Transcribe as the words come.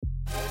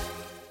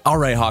All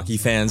right, hockey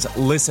fans,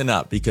 listen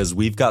up because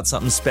we've got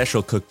something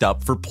special cooked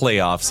up for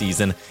playoff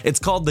season. It's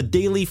called the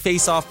Daily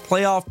Face-Off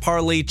Playoff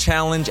Parlay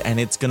Challenge, and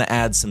it's going to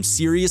add some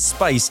serious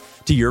spice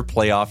to your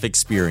playoff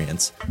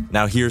experience.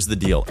 Now, here's the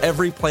deal.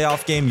 Every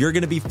playoff game, you're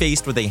going to be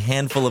faced with a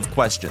handful of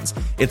questions.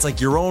 It's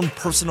like your own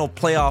personal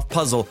playoff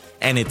puzzle,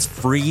 and it's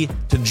free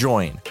to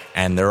join.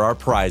 And there are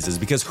prizes,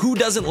 because who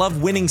doesn't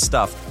love winning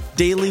stuff?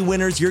 Daily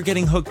winners, you're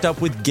getting hooked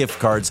up with gift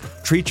cards.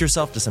 Treat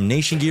yourself to some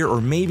Nation gear or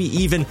maybe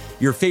even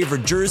your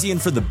favorite jersey.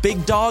 And for the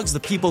big dogs, the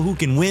people who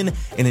can win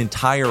an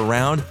entire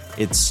round,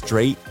 it's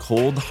straight,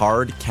 cold,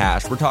 hard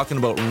cash. We're talking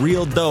about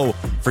real dough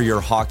for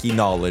your hockey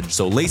knowledge.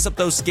 So lace up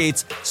those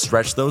skates,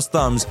 stretch those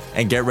thumbs,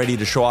 and get ready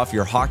to show off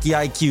your hockey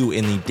IQ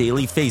in the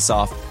Daily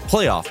Face-Off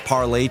Playoff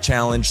Parlay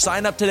Challenge.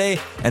 Sign up today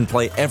and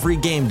play every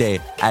game day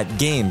at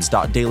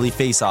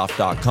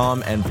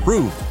games.dailyfaceoff.com and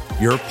prove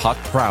your puck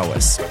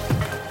prowess.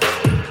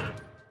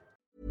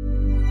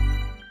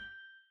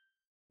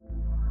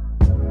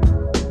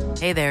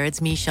 Hey there,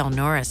 it's Michelle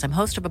Norris. I'm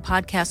host of a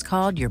podcast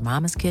called Your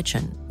Mama's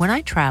Kitchen. When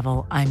I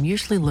travel, I'm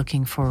usually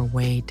looking for a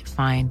way to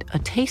find a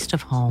taste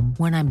of home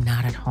when I'm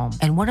not at home.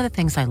 And one of the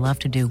things I love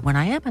to do when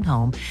I am at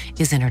home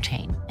is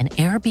entertain. And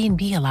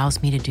Airbnb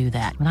allows me to do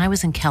that. When I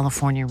was in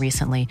California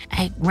recently,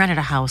 I rented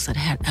a house that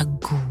had a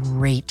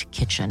great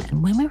kitchen.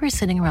 And when we were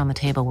sitting around the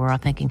table, we're all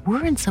thinking,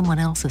 we're in someone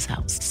else's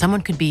house.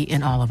 Someone could be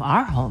in all of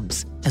our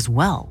homes as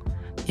well.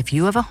 If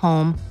you have a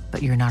home,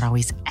 but you're not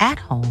always at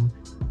home,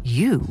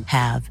 you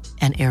have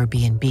an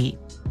Airbnb.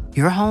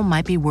 Your home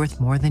might be worth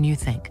more than you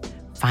think.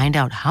 Find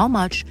out how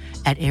much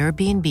at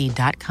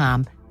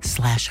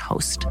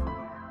airbnb.com/host.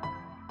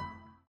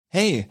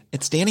 Hey,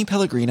 it's Danny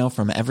Pellegrino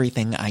from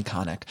Everything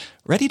Iconic.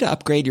 Ready to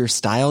upgrade your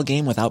style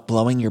game without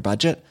blowing your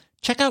budget?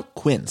 Check out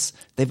Quince.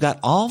 They've got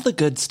all the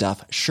good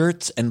stuff,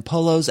 shirts and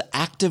polos,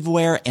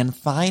 activewear, and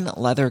fine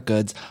leather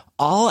goods,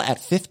 all at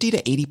 50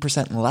 to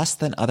 80% less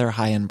than other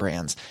high-end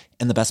brands.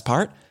 And the best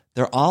part?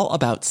 They're all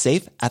about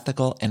safe,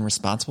 ethical, and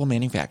responsible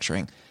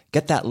manufacturing.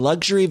 Get that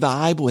luxury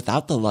vibe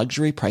without the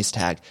luxury price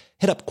tag.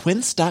 Hit up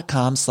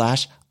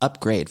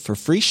quince.com/upgrade for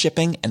free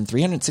shipping and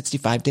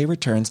 365-day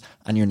returns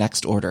on your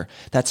next order.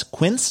 That's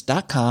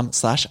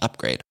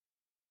quince.com/upgrade.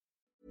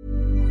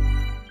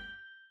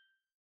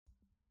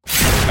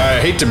 I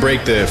hate to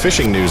break the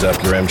fishing news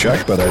after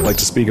Remchuk, but I'd like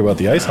to speak about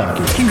the ice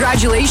hockey.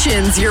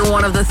 Congratulations, you're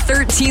one of the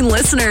 13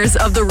 listeners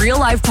of the Real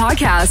Life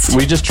Podcast.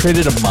 We just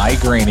traded a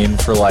migraine in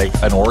for like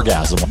an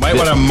orgasm. Might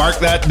want to mark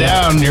that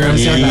down.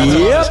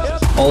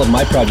 Yep. All of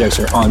my projects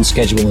are on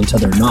schedule until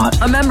they're not.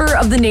 A member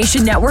of the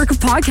Nation Network of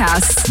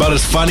Podcasts. About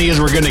as funny as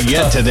we're going to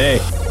get today.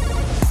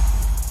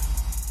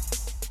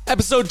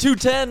 Episode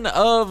 210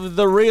 of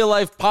the Real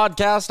Life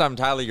Podcast. I'm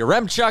Tyler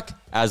Yaremchuk.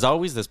 As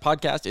always, this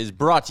podcast is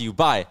brought to you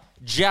by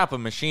Japa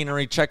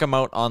Machinery. Check them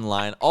out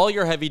online. All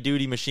your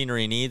heavy-duty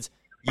machinery needs,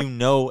 you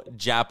know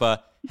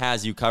Japa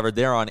has you covered.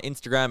 They're on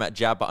Instagram at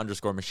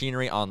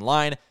Japa_machinery,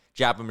 online,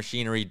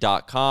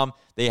 japamachinery.com.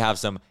 They have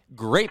some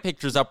great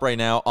pictures up right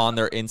now on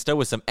their Insta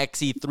with some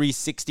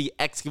XE360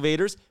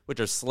 excavators, which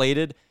are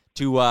slated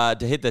to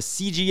hit the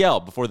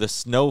CGL before the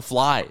snow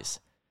flies.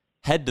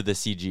 Head to the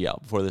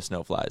CGL before the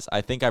snow flies.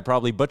 I think I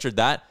probably butchered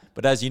that,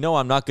 but as you know,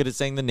 I'm not good at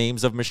saying the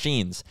names of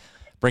machines.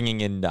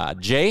 Bringing in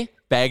Jay,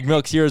 Bagged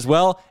Milk's here as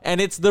well,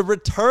 and it's the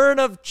return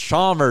of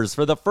Chalmers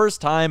for the first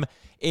time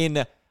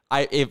in,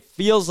 it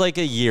feels like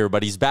a year,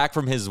 but he's back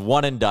from his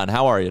one and done.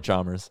 How are you,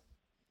 Chalmers?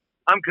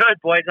 I'm good,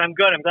 boys. I'm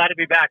good. I'm glad to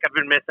be back. I've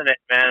been missing it,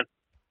 man.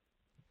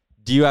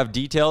 Do you have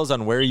details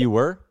on where you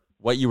were,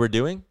 what you were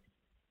doing?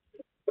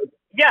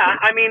 Yeah,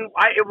 I mean,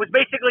 it was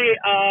basically,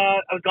 I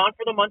was gone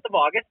for the month of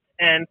August,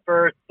 and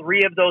for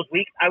 3 of those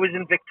weeks, I was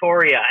in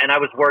Victoria, and I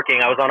was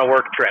working. I was on a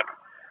work trip.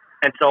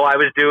 And so I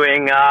was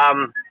doing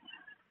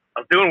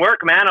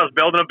work, man. I was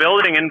building a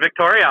building in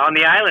Victoria on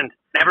the island.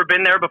 Never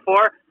been there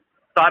before.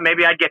 Thought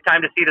maybe I'd get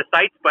time to see the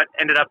sights, but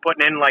ended up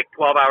putting in like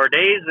 12-hour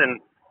days,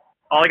 and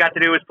all I got to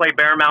do was play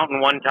Bear Mountain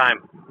one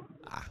time.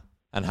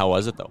 And how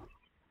was it, though?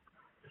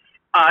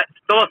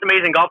 It's the most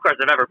amazing golf course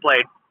I've ever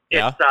played.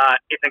 Yeah?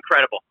 It's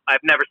incredible. I've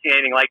never seen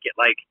anything like it.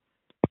 Like,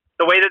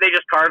 the way that they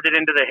just carved it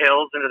into the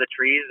hills, into the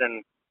trees,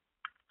 and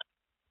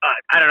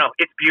I don't know.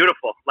 It's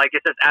beautiful. Like,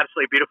 it's just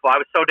absolutely beautiful. I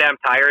was so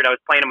damn tired. I was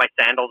playing in my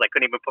sandals. I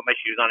couldn't even put my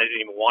shoes on. I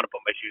didn't even want to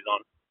put my shoes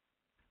on.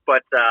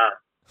 But,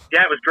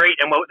 yeah, it was great.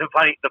 And the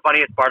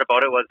funniest part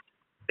about it was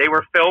they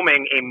were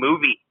filming a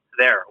movie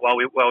there while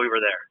we were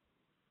there.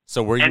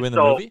 So were you in the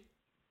movie?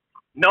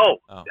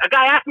 No. Oh. A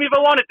guy asked me if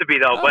I wanted to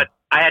be, though, but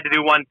I had to do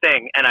one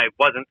thing, and I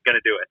wasn't going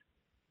to do it.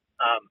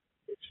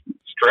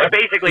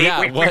 Basically,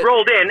 we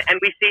rolled in,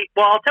 and we see,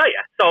 well, I'll tell you.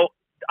 So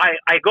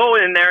I go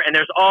in there, and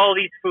there's all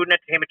these food and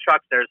entertainment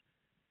trucks. There's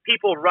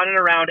people running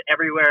around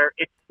everywhere.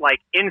 It's, like,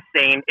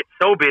 insane. It's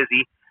so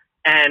busy.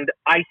 And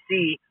I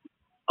see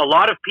a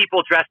lot of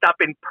people dressed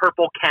up in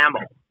purple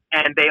camo.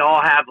 And they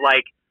all have,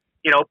 like,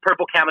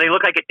 purple camo. They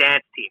look like a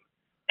dance team.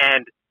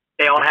 And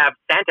they all have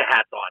Santa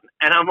hats on.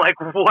 And I'm like,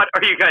 what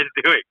are you guys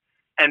doing?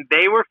 And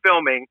they were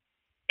filming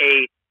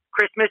a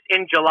Christmas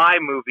in July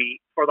movie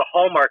for the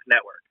Hallmark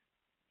Network.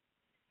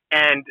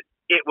 And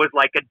it was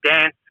like a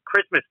dance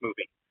Christmas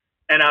movie.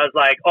 And I was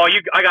like, oh,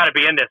 I got to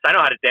be in this. I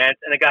know how to dance.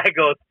 And the guy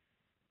goes,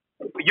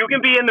 you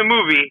can be in the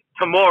movie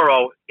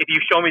tomorrow if you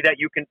show me that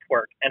you can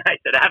twerk. And I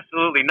said,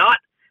 absolutely not.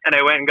 And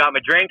I went and got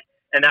my drink.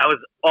 And that was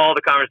all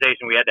the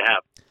conversation we had to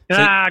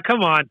have.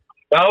 Come on.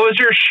 That was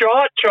your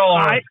shot,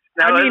 Chalmers.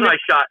 That was my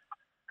shot.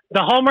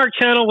 The Hallmark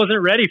Channel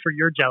wasn't ready for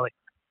your jelly.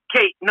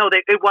 Kate, no,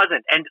 it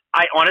wasn't. And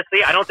I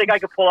don't think I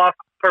could pull off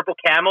purple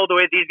camo the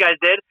way these guys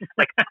did.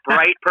 Like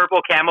bright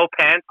purple camo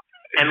pants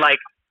and like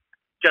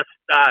just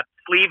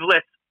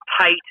sleeveless,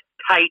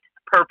 tight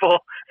purple.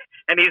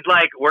 And he's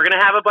like, we're going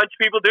to have a bunch of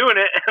people doing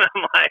it. And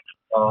I'm like,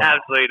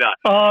 absolutely not.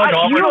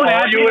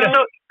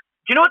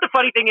 Do you know what the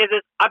funny thing is?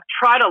 I've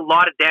tried a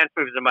lot of dance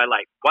moves in my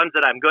life. Ones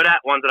that I'm good at,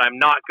 ones that I'm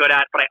not good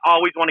at, but I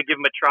always want to give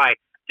them a try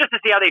just to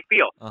see how they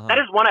feel. That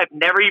is one I've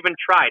never even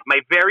tried.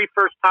 My very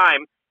first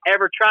time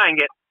ever trying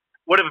it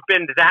would have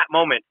been that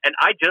moment. And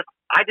I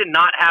did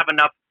not have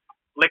enough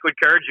liquid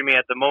courage in me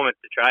at the moment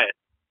to try it.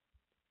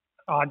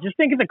 Just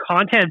think of the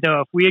content,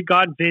 though. If we had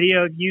gotten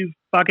video of you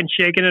fucking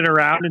shaking it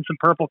around in some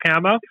purple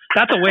camo,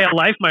 that's a way of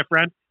life, my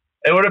friend.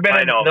 It would have been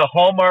in the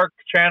Hallmark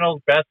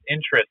Channel's best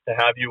interest to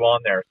have you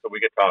on there so we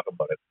could talk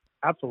about it.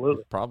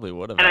 Absolutely. Probably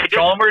would have. And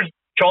Chalmers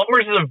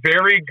is a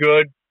very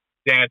good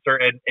dancer,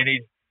 and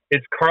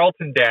his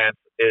Carlton dance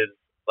is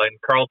like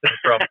Carlton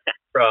from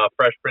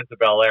Fresh Prince of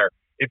Bel-Air.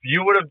 If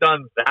you would have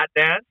done that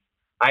dance,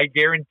 I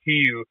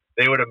guarantee you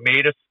they would have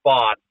made a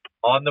spot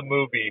on the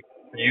movie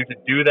for you to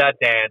do that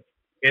dance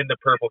in the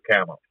purple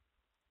camo.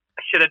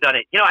 I should have done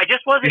it. I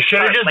just wasn't. You should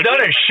have just done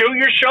it. Shoot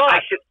your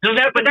shot.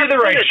 Doesn't have to be the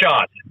right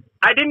shot.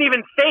 I didn't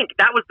even think.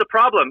 That was the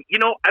problem.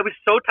 I was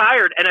so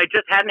tired, and I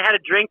just hadn't had a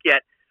drink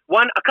yet.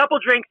 A couple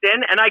drinks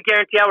in, and I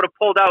guarantee I would have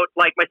pulled out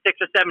like my 6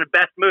 or 7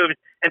 best moves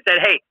and said,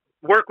 "Hey,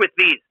 work with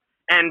these."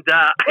 And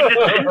I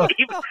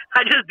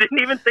just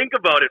didn't even think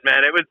about it,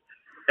 man. It was,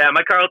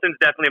 my Carlton's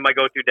definitely my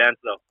go-to dance,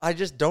 though. I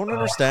just don't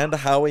understand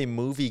how a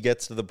movie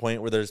gets to the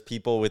point where there's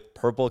people with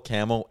purple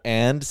camo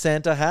and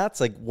Santa hats.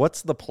 Like,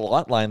 what's the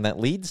plot line that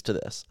leads to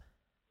this?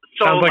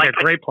 Sounds like a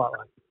great plot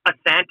line.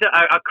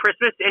 A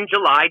Christmas in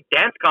July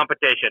dance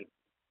competition.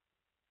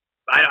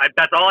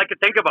 That's all I could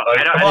think about.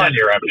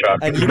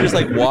 And you just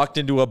like walked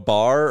into a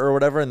bar or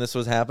whatever, and this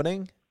was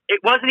happening? It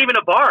wasn't even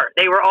a bar.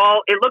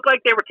 It looked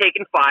like they were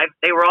taking 5.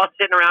 They were all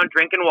sitting around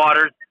drinking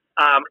waters,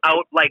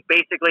 out like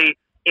basically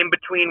in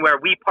between where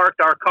we parked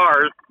our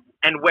cars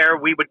and where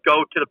we would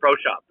go to the pro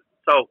shop.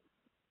 So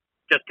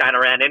just kind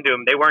of ran into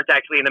them. They weren't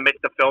actually in the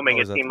midst of filming.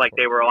 It seemed like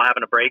they were all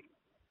having a break.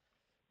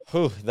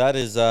 Whew,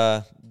 that's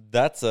a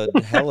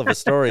hell of a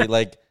story.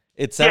 Like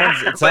it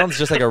sounds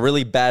just like a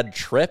really bad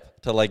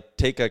trip to like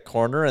take a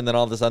corner, and then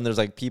all of a sudden there's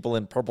like people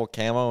in purple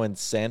camo and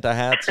Santa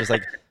hats just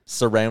like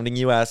surrounding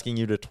you, asking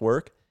you to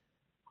twerk.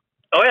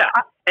 Oh yeah,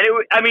 and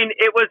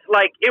it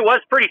was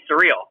pretty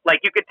surreal. Like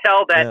you could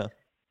tell that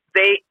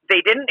they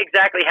didn't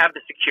exactly have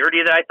the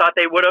security that I thought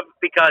they would have,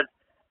 because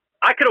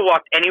I could have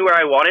walked anywhere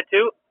I wanted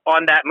to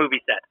on that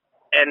movie set,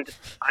 and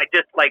I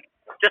just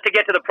to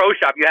get to the pro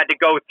shop, you had to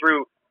go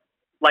through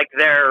like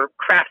their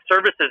craft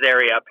services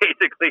area,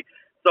 basically.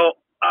 So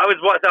I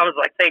was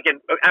like thinking,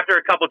 after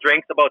a couple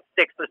drinks, about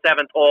 6th or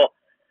 7th hole,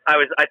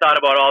 I thought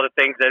about all the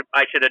things that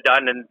I should have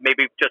done, and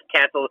maybe just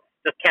cancel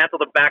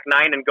the back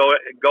 9 and go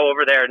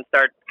over there and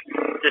start.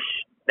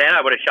 Then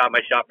I would have shot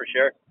my shot for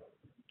sure.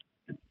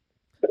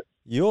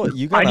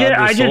 You got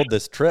undersold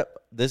this trip.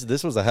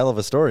 This was a hell of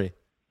a story.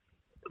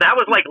 That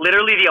was like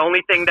literally the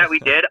only thing that we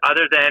did,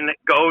 other than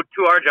go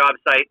to our job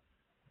site,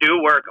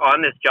 do work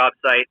on this job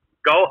site,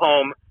 go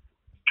home,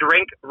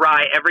 drink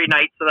rye every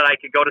night so that I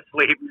could go to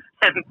sleep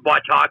and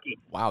watch hockey.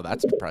 Wow,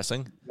 that's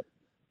depressing.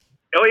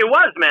 Oh, it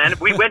was, man.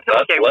 We went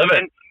to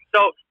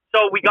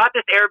so we got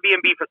this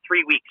Airbnb for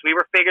 3 weeks. We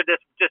figured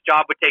this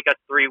job would take us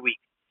 3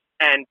 weeks,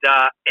 and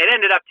it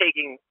ended up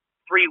taking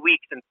 3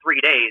 weeks and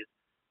 3 days.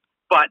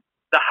 But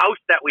the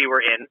house that we were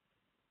in,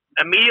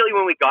 immediately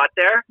when we got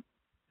there,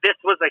 this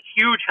was a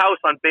huge house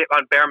on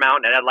Bear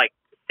Mountain. It had like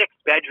 6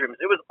 bedrooms.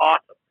 It was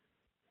awesome.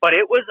 But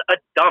it was a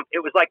dump.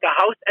 It was like a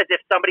house as if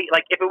somebody,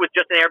 like if it was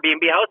just an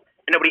Airbnb house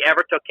and nobody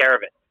ever took care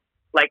of it.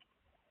 Like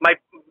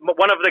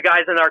one of the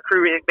guys in our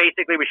crew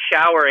basically was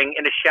showering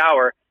in a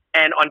shower,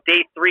 and on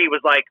day 3 was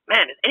like,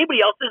 man, is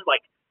anybody else's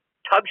like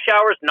tub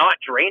showers not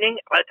draining?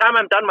 By the time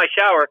I'm done my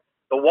shower,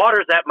 the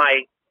water's at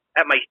my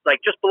like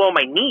just below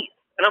my knees.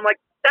 And I'm like,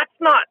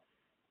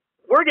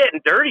 we're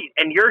getting dirty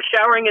and you're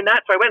showering in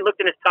that. So I went and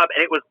looked in his tub,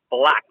 and it was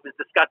black. It was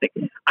disgusting.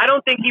 I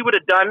don't think he would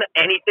have done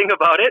anything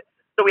about it.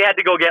 So we had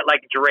to go get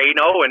like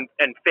Drano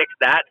and fix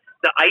that.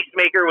 The ice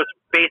maker was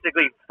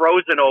basically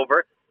frozen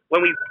over.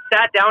 When we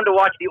sat down to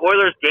watch the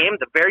Oilers game,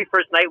 the very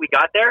first night we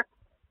got there,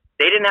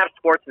 they didn't have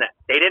Sportsnet.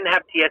 They didn't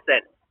have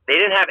TSN. They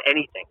didn't have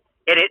anything.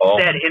 And it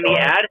said in the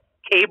ad,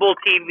 cable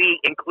TV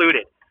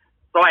included.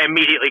 So I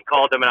immediately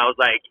called them, and I was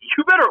like,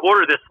 you better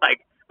order this like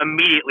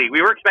immediately.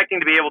 We were expecting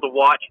to be able to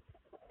watch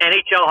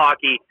NHL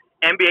hockey,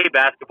 NBA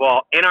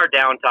basketball in our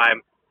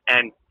downtime.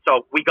 And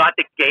so we got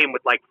the game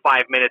with like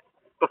 5 minutes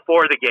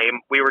before the game.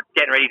 We were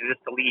getting ready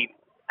to leave,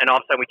 and all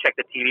of a sudden we checked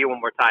the TV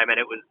one more time, and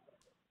it was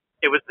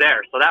it was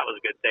there, so that was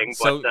a good thing.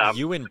 So but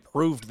you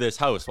improved this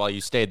house while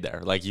you stayed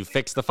there. Like, you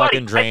fixed the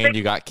fucking drain,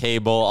 you got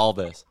cable, all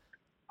this.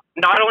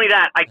 Not only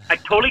that, I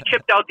totally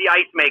chipped out the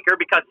ice maker,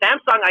 because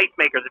Samsung ice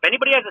makers, if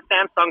anybody has a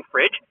Samsung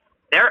fridge,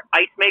 their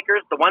ice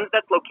makers, the ones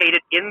that's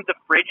located in the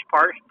fridge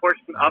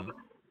portion of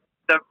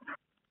the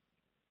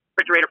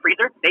refrigerator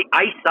freezer, they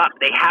ice up.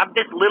 They have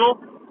this little,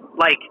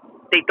 like,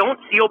 they don't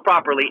seal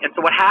properly, and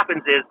so what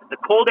happens is the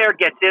cold air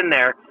gets in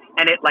there,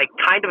 and it, like,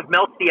 kind of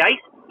melts the ice,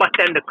 but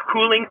then the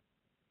cooling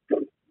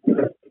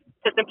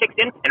system kicks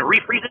in and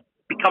refreezes,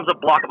 becomes a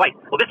block of ice.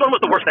 Well, this one was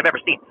the worst I've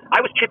ever seen.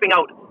 I was chipping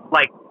out,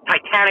 like,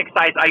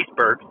 Titanic-sized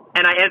icebergs,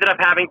 and I ended up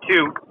having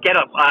to get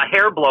a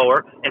hair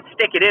blower and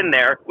stick it in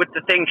there with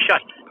the thing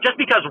shut, just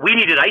because we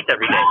needed ice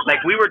every day.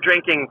 Like, we were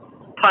drinking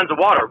tons of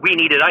water. We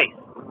needed ice.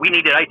 We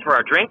needed ice for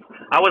our drinks.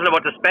 I wasn't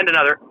about to spend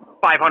another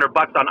 $500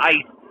 on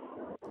ice,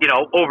 you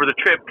know, over the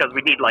trip, because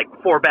we need like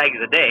 4 bags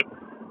a day.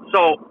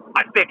 So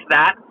I fixed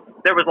that.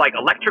 There was like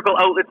electrical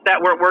outlets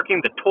that weren't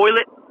working. The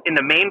toilet in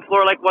the main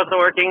floor like wasn't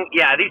working.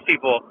 Yeah, these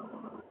people.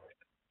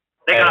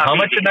 And how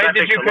much a night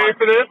did you pay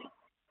for this?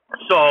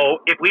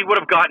 So if we would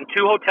have gotten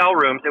 2 hotel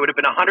rooms, it would have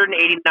been $189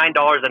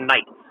 a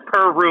night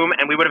per room,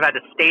 and we would have had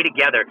to stay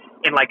together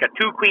in like a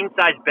 2 queen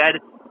size bed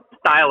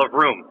style of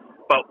room.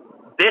 But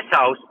this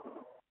house,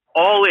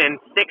 all in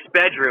 6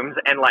 bedrooms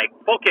and like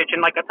full kitchen,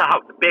 like it's a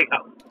house, a big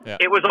house. Yeah.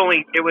 It was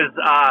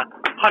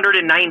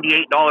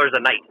 $198 a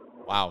night.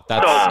 Wow,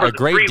 that's a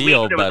great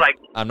deal, but like,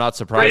 I'm not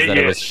surprised that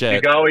it was shit.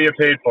 You got what you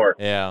paid for.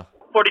 Yeah.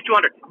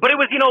 $4,200. But it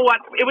was, you know what?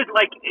 It was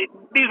like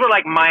these were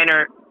like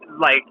minor,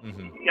 like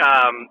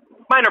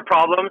minor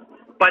problems.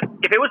 But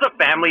if it was a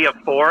family of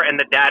 4 and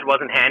the dad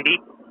wasn't handy,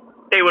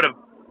 there would have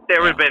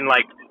been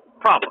like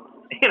problems.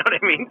 You know what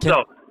I mean?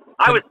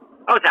 I was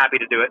happy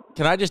to do it.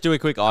 Can I just do a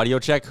quick audio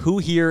check? Who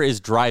here is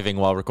driving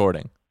while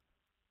recording?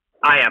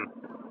 I am.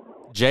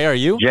 Jay, are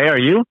you?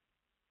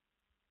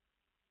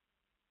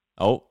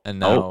 Oh, and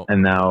now.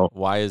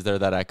 Why is there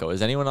that echo?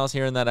 Is anyone else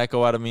hearing that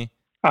echo out of me?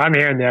 I'm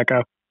hearing the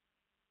echo.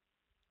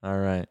 All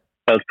right.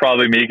 That was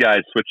probably me,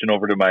 guys, switching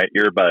over to my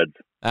earbuds.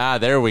 Ah,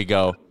 there we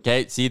go.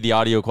 Okay, see, the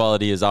audio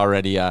quality is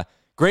already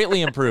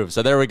greatly improved.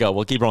 So there we go.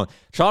 We'll keep rolling.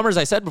 Chalmers,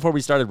 I said before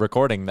we started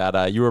recording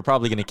that you were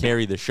probably going to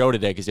carry the show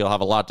today because you'll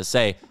have a lot to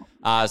say.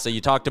 So you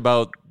talked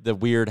about the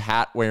weird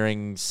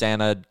hat-wearing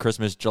Santa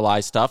Christmas July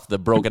stuff, the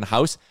broken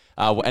house.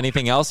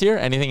 Anything else here?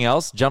 Anything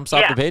else jumps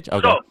off the page?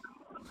 Okay.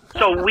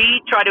 So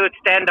we try to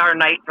extend our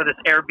night for this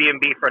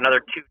Airbnb for another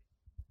 2 days.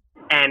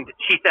 And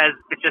she says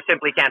it just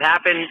simply can't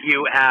happen.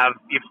 You've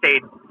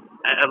stayed,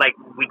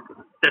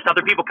 there's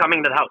other people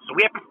coming to the house. So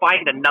we have to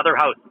find another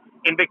house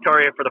in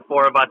Victoria for the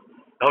 4 of us.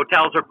 The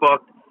hotels are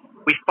booked.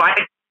 We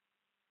find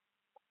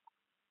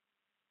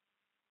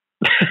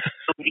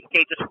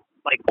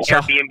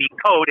Airbnb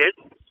code is,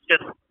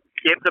 just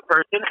give the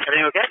person,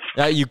 everything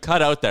okay? You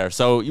cut out there.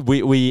 So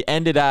we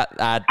ended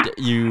at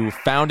you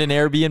found an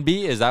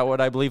Airbnb. Is that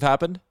what I believe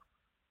happened?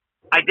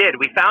 I did.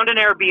 We found an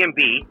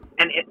Airbnb,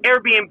 and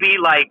Airbnb,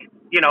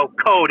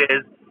 code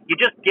is you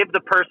just give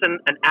the person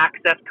an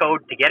access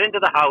code to get into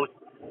the house.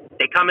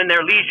 They come in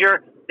their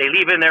leisure. They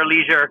leave in their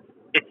leisure.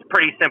 It's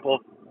pretty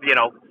simple,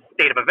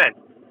 state of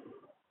events.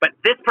 But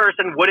this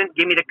person wouldn't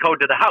give me the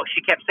code to the house.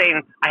 She kept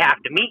saying, I have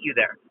to meet you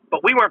there.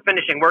 But we weren't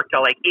finishing work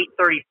till like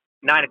 8:30,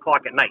 9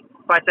 o'clock at night.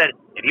 So I said,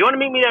 if you want to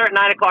meet me there at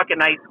 9 o'clock at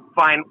night,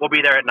 fine, we'll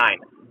be there at 9.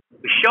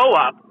 We show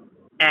up,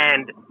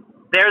 and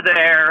they're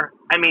there.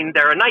 I mean,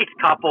 they're a nice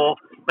couple,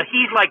 but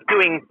he's like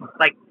doing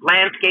like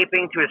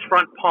landscaping to his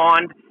front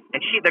pond,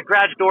 and the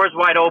garage door's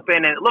wide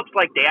open, and it looks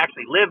like they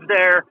actually live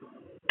there.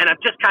 And I've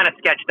just kind of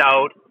sketched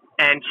out,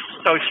 and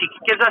so she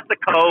gives us the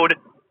code,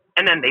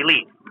 and then they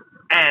leave.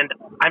 And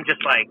I'm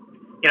just like,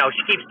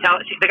 she keeps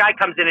telling. The guy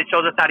comes in and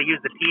shows us how to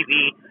use the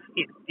TV.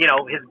 His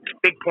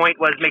big point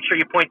was make sure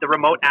you point the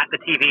remote at the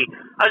TV.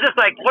 I was just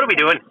like, what are we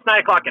doing? It's 9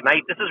 o'clock at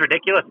night. This is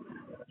ridiculous.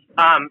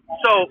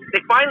 So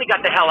they finally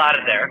got the hell out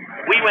of there.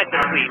 We went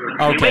to sleep.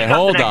 Okay,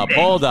 hold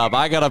up.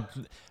 I gotta.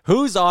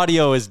 Whose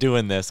audio is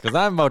doing this? Because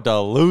I'm about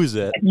to lose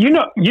it. You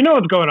know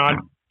what's going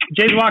on.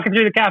 Jay's walking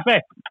through the cafe.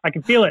 I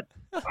can feel it.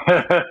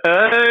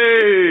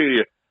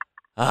 Hey.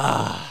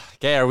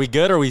 Okay, are we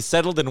good? Are we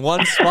settled in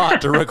one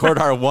spot to record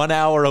our 1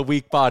 hour a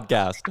week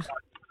podcast?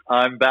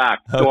 I'm back.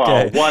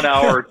 Okay. 1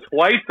 hour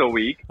twice a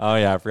week. Oh,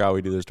 yeah, I forgot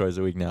we do this twice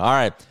a week now. All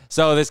right.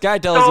 So this guy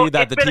tells you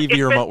that the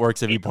TV remote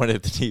works if you point it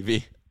at the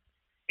TV.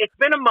 It's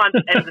been a month,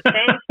 and the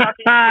same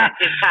fucking shit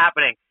is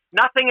happening.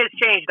 Nothing has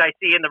changed, I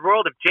see, in the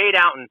world of Jay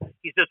Downton.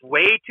 He's just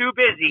way too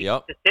busy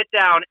to sit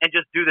down and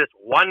just do this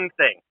one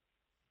thing.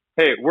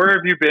 Hey, where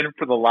have you been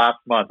for the last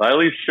month? I at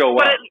least show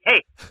up. At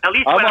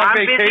least I'm when on I'm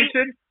vacation.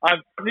 busy,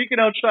 I'm sneaking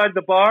outside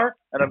the bar,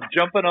 and I'm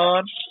jumping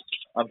on.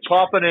 I'm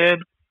popping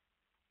in.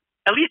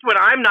 At least when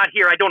I'm not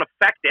here, I don't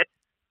affect it.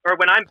 Or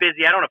when I'm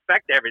busy, I don't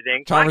affect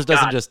everything. Chalmers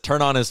doesn't just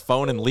turn on his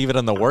phone and leave it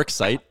on the work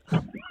site.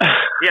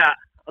 Yeah,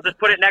 I'll just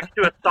put it next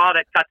to a saw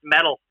that cuts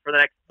metal for the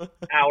next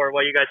hour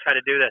while you guys try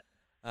to do this.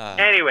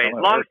 Anyways,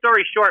 long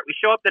story short, we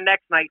show up the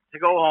next night to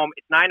go home.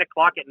 It's 9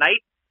 o'clock at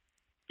night.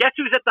 Guess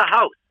who's at the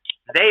house?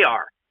 They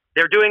are.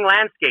 They're doing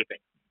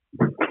landscaping.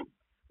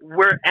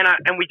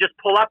 and we just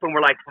pull up and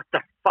we're like, what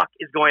the fuck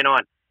is going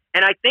on?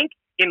 And I think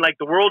in like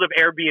the world of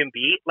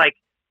Airbnb, like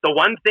the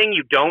one thing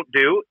you don't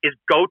do is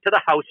go to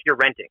the house you're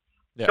renting.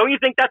 Yeah. Don't you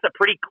think that's a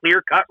pretty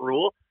clear-cut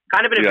rule?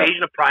 Kind of an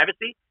invasion of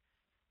privacy.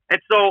 And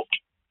so,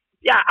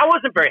 yeah, I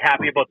wasn't very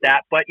happy about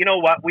that. But you know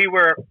what? We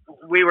were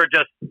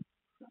to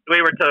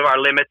our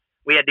limits.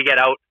 We had to get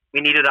out.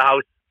 We needed a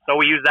house, so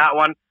we used that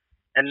one.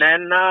 And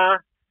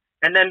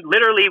then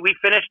literally we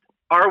finished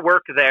our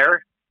work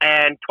there.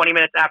 And 20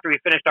 minutes after we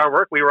finished our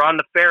work, we were on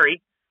the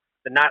ferry,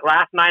 the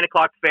last 9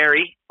 o'clock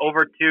ferry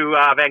over to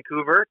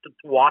Vancouver, to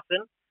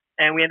Watson.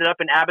 And we ended up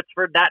in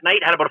Abbotsford that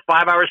night, had about a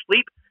 5-hour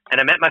sleep. And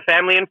I met my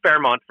family in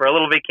Fairmont for a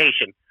little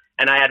vacation.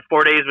 And I had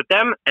 4 days with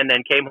them and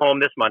then came home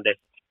this Monday.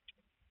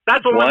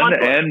 That's what one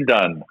and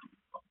done.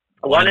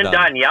 One and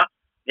done, yeah.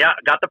 Yeah,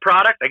 got the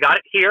product. I got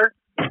it here.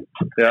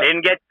 Yeah. I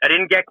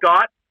didn't get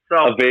got.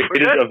 So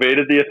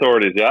evaded the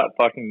authorities. Yeah,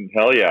 fucking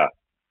hell yeah.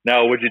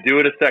 Now, would you do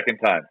it a second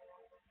time?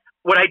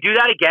 Would I do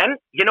that again?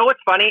 You know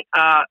what's funny?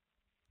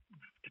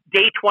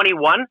 Day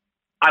 21,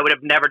 I would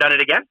have never done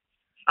it again.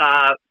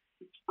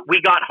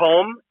 We got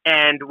home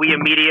and we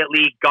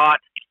immediately got.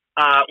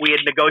 We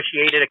had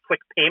negotiated a quick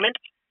payment.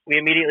 We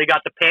immediately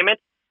got the payment,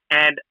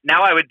 and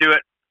now I would do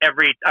it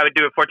I would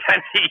do it 4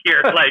 times a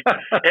year. Like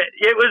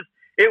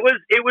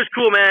it was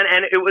cool, man.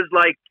 And it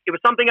was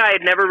something I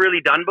had never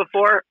really done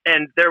before.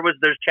 And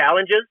there's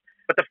challenges,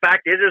 but the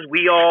fact is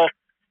we all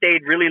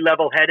stayed really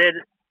level headed.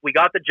 We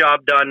got the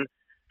job done.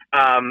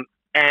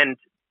 And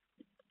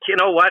you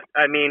know what?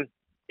 I mean,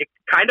 it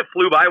kind of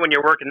flew by when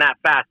you're working that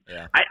fast.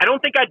 Yeah. I don't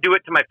think I'd do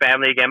it to my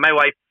family again. My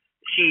wife,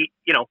 she's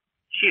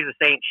a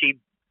saint. She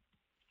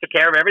took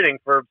care of everything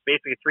for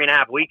basically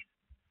 3.5 weeks.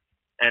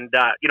 And,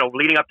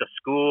 leading up to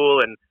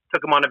school and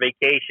took them on a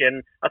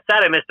vacation. I'm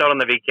sad I missed out on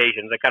the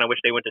vacations. I kind of wish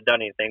they wouldn't have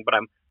done anything, but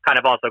I'm kind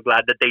of also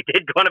glad that they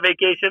did go on a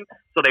vacation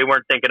so they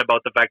weren't thinking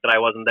about the fact that I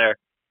wasn't there.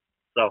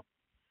 So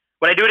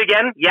would I do it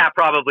again? Yeah,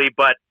 probably.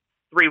 But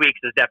 3 weeks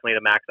is definitely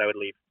the max I would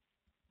leave.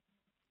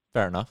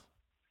 Fair enough.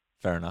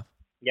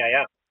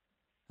 Yeah.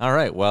 All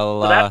right.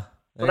 Well,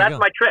 so that's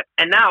my trip.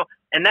 And now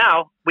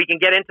we can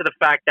get into the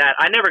fact that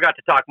I never got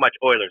to talk much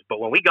Oilers, but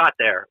when we got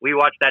there, we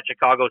watched that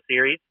Chicago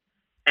series,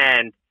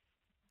 and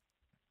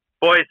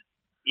boys,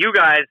 you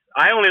guys,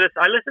 I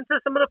listened to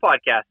some of the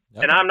podcasts,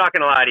 and I'm not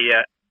going to lie to you,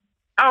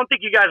 I don't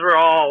think you guys were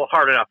all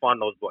hard enough on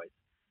those boys.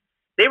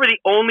 They were the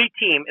only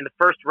team in the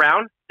first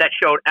round that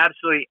showed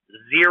absolutely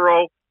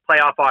zero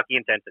playoff hockey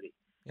intensity.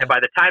 Yeah. And by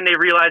the time they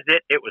realized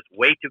it, it was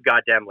way too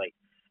goddamn late.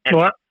 And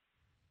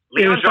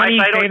Leon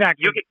Draisaitl,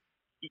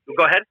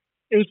 go ahead.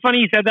 It was funny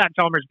you said that,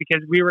 Chalmers,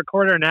 because we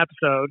recorded an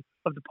episode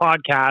of the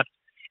podcast,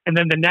 and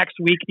then the next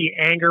week the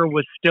anger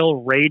was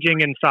still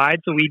raging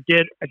inside. So we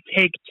did a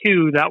take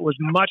 2 that was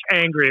much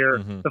angrier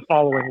the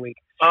following week.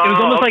 Oh, it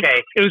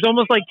was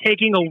almost like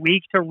taking a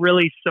week to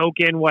really soak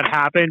in what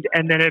happened,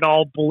 and then it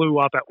all blew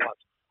up at once.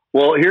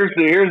 Well, here's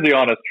the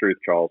honest truth,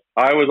 Charles.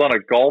 I was on a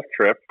golf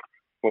trip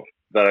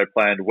that I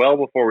planned well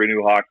before we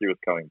knew hockey was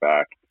coming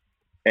back,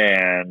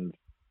 and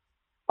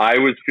I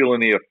was feeling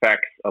the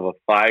effects of a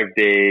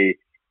 5-day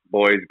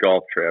boys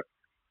golf trip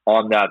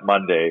on that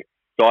Monday.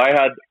 So I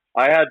had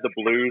the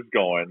blues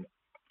going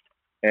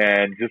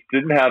and just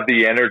didn't have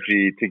the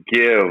energy to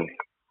give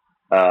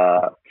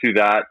to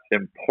that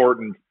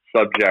important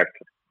subject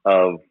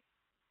of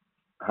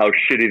how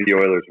shitty the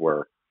Oilers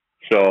were.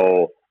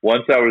 So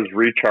once I was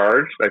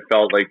recharged, I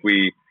felt like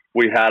we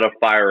had a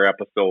fire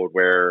episode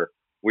where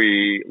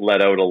we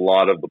let out a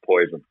lot of the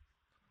poison.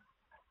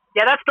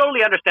 Yeah, that's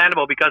totally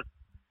understandable because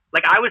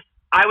like I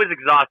was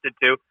exhausted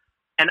too.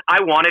 And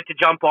I wanted to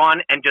jump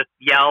on and just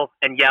yell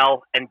and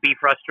be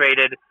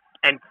frustrated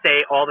and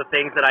say all the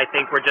things that I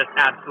think were just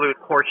absolute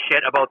horse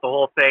shit about the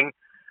whole thing.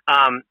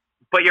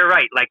 But you're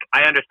right. Like,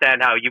 I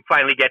understand how you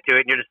finally get to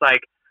it and you're just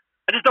like,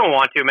 I just don't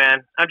want to,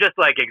 man. I'm just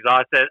like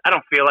exhausted. I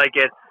don't feel like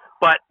it.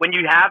 But when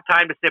you have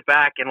time to sit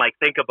back and like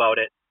think about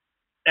it,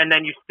 and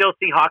then you still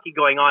see hockey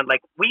going on,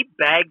 like we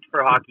begged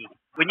for hockey.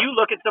 When you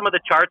look at some of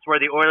the charts where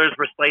the Oilers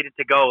were slated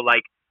to go,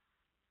 like,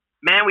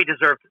 man, we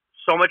deserved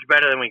so much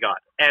better than we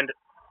got. And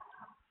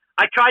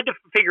I tried to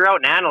figure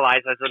out and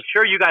analyze, as I'm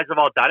sure you guys have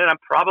all done it. I'm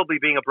probably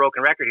being a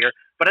broken record here,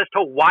 but as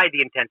to why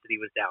the intensity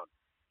was down.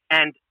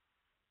 And,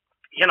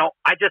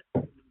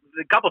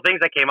 a couple things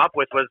I came up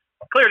with was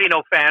clearly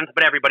no fans,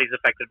 but everybody's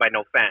affected by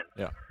no fans.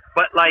 Yeah.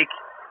 But like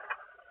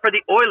for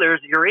the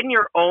Oilers, you're in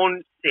your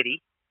own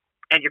city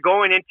and you're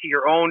going into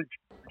your own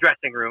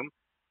dressing room.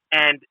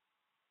 And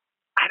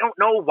I don't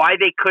know why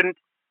they couldn't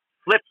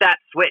flip that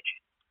switch.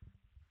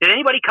 Did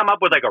anybody come up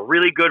with like a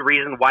really good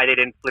reason why they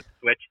didn't flip the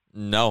switch?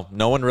 No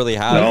one really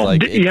has.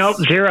 No.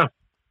 Zero.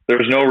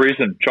 There's no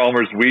reason.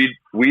 Chalmers,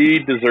 we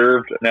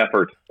deserved an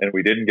effort and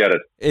we didn't get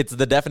it. It's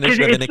the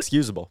definition of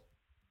inexcusable.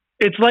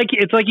 It's like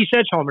you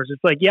said, Chalmers.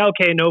 It's like, yeah,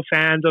 okay, no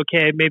fans.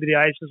 Okay, maybe the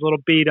ice is a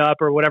little beat up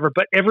or whatever,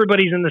 but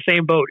everybody's in the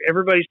same boat.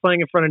 Everybody's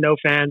playing in front of no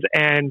fans.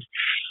 And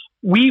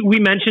we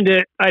mentioned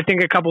it, I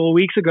think, a couple of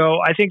weeks ago.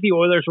 I think the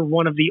Oilers were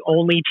one of the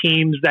only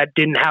teams that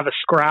didn't have a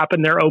scrap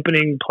in their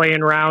opening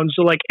play-in round.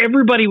 So, like,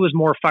 everybody was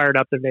more fired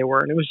up than they were,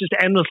 and it was just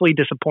endlessly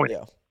disappointing.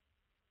 Yeah.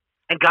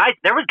 And guys,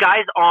 there was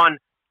guys on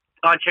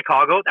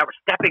Chicago that were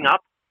stepping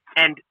up,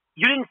 and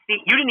you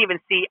didn't even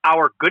see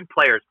our good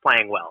players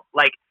playing well.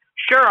 Like,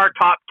 sure, our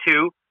top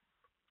two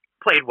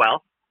played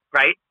well,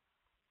 right?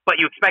 But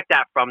you expect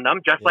that from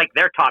them, just like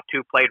their top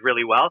two played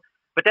really well.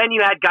 But then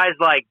you had guys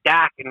like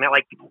Dak and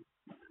like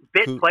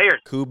players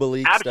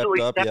Kubalik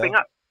absolutely stepping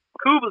up. up.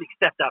 Kubalik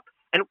stepped up,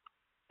 and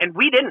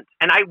we didn't.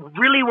 And I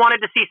really wanted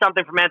to see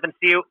something from Anthony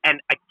Ciu,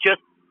 and I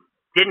just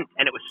didn't.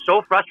 And it was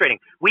so frustrating.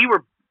 We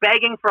were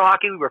begging for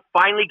hockey. We were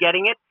finally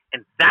getting it,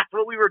 and that's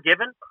what we were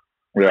given.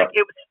 Yeah. Like,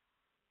 it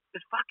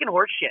was fucking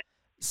horseshit.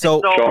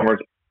 So Chalmers,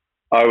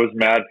 I was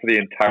mad for the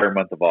entire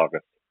month of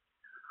August.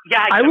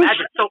 Yeah, I can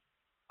imagine.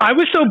 I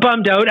was so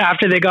bummed out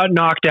after they got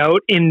knocked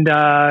out in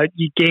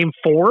game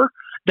 4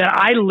 that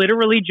I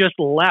literally just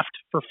left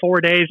for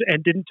 4 days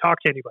and didn't talk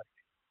to anybody.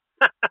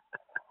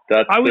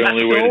 That's the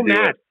only way to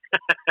do it.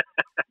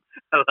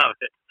 I love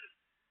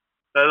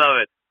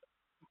it.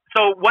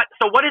 So what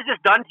has this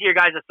done to you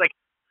guys? It's like,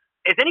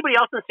 is anybody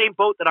else in the same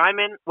boat that I'm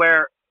in,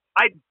 where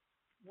I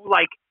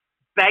like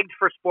begged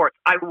for sports?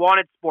 I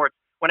wanted sports.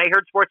 When I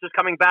heard sports was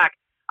coming back,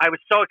 I was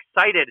so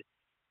excited.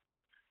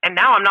 And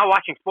now I'm not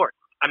watching sports.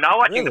 I'm not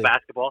watching the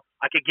basketball.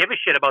 I could give a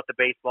shit about the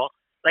baseball.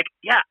 Like,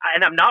 yeah,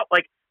 and I'm not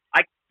like,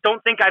 I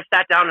don't think I've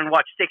sat down and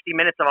watched 60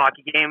 minutes of a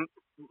hockey game,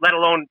 let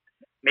alone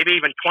maybe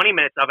even 20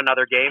 minutes of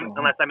another game,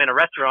 unless I'm in a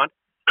restaurant.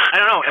 I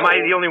don't know. Am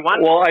I the only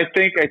one? Well, I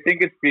think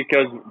it's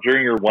because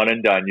during your one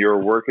and done,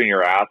 you're working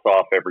your ass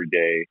off every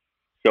day.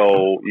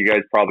 So you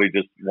guys probably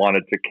just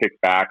wanted to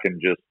kick back and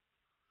just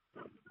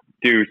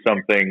do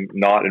something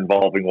not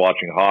involving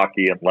watching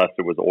hockey, unless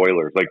it was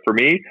Oilers. Like, for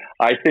me,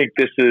 I think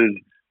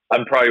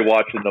I'm probably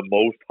watching the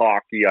most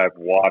hockey I've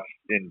watched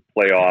in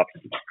playoffs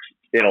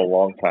in a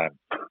long time.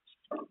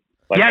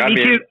 Like, yeah, me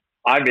too.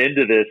 I'm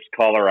into this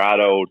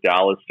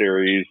Colorado-Dallas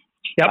series.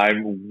 Yep.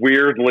 I'm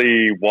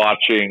weirdly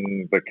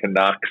watching the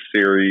Canucks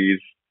series.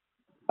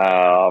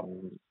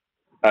 Me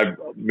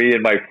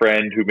and my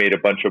friend who made a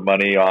bunch of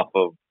money off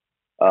of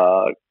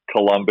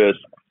Columbus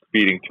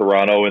beating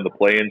Toronto in the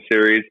play-in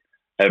series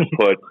have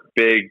put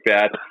big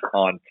bets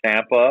on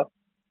Tampa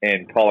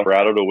and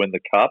Colorado to win the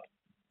Cup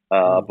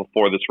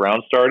before this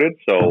round started.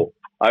 So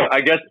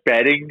I guess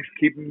betting's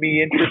keeping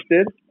me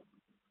interested.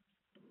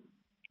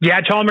 Yeah,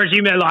 Chalmers,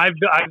 I've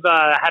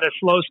had a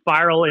slow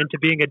spiral into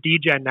being a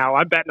DGen now.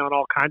 I'm betting on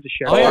all kinds of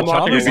shit. Oh, yeah,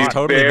 Chalmers is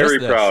totally very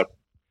proud.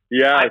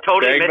 Yeah, I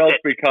totally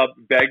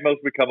Bagmel's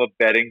become a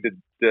betting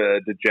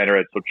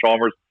degenerate. So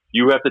Chalmers,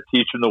 you have to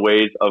teach him the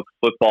ways of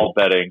football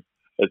betting.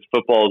 As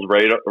football is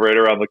right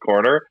around the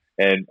corner,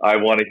 and I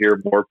want to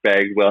hear more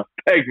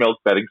Bagmel's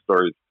betting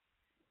stories.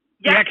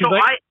 Yeah, so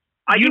I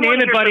you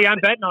name it, buddy. I'm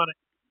betting on it.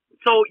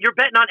 So you're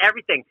betting on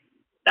everything.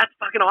 That's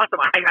fucking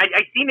awesome.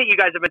 I seen that you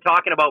guys have been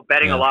talking about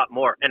betting a lot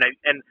more, and I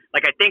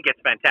think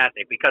it's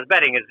fantastic, because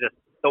betting is just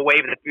the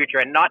wave of the future.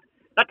 And not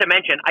to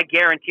mention, I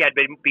guarantee I'd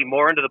be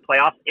more into the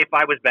playoffs if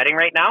I was betting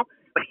right now.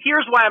 But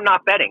here's why I'm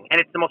not betting, and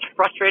it's the most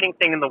frustrating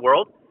thing in the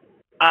world.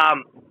 I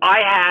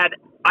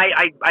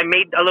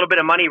made a little bit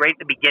of money right at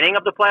the beginning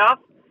of the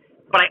playoffs,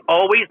 but I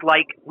always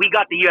we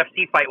got the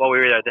UFC fight while we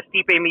were there, the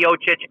Stipe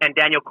Miocic and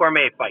Daniel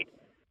Cormier fight,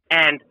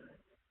 and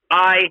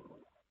I,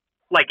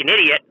 like an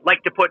idiot,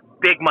 like to put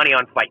big money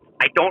on fights.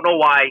 I don't know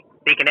why.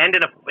 They can end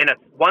in a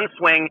one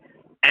swing,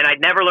 and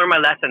I'd never learn my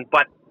lesson.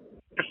 But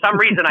for some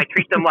reason, I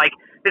treat them like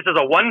this is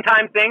a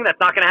one-time thing that's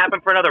not going to happen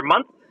for another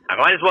month. I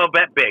might as well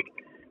bet big.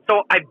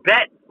 So I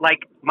bet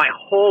my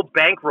whole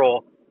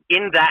bankroll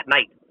in that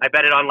night. I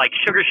bet it on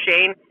Sugar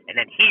Shane, and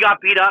then he got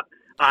beat up.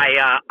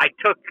 I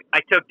took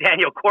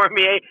Daniel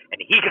Cormier, and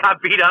he got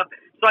beat up.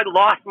 So I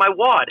lost my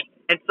wad,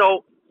 and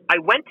so I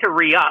went to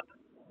re-up,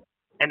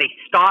 and they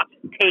stopped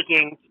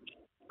taking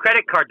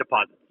credit card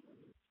deposits.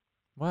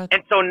 What?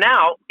 And so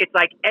now it's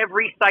like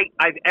every site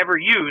I've ever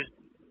used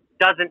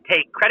doesn't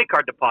take credit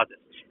card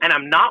deposits. And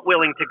I'm not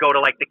willing to go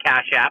to the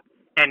Cash App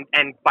and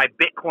buy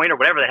Bitcoin or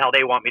whatever the hell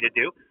they want me to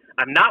do.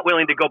 I'm not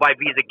willing to go buy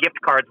Visa gift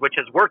cards, which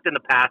has worked in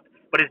the past,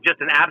 but is just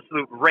an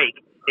absolute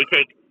rake. They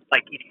take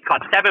it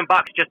costs $7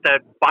 just to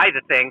buy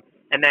the thing,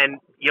 and then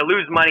you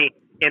lose money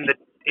in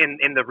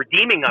the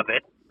redeeming of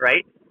it,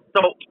 right?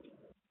 So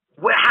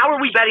how are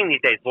we betting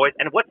these days, boys?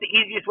 And what's the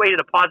easiest way to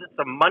deposit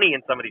some money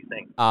in some of these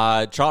things?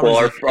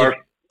 Chalmers,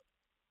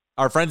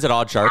 our friends at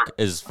OddsShark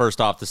is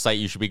first off the site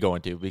you should be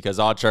going to, because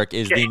OddsShark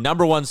is the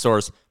number one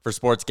source for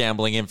sports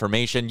gambling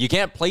information. You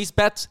can't place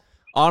bets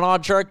on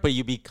OddsShark, but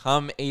you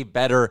become a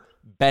better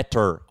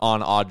better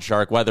on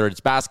OddsShark, whether it's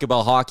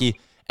basketball, hockey,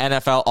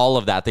 NFL, all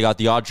of that. They got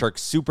the OddsShark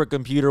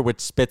supercomputer, which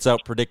spits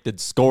out predicted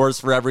scores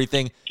for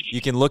everything.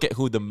 You can look at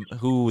who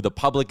the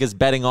public is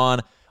betting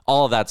on,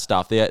 all of that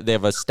stuff. They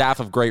have a staff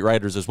of great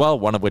writers as well,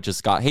 one of which is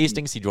Scott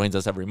Hastings. He joins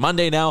us every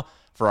Monday now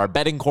for our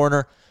betting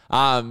corner.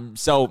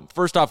 So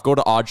first off, go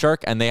to OddsShark,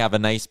 and they have a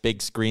nice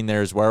big screen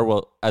there as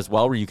well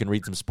where you can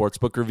read some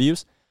sportsbook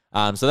reviews.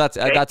 So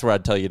that's where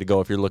I'd tell you to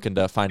go if you're looking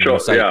to find a Sure, new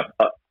site. yeah.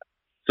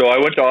 So I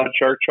went to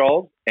OddsShark,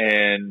 Charles,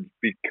 and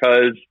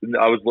because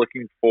I was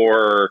looking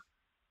for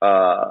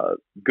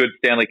good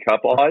Stanley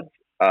Cup odds,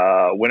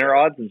 winner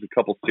odds, and a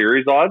couple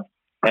series odds,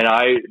 and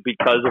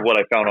because of what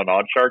I found on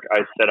OddsShark, I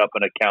set up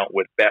an account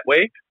with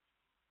Betway.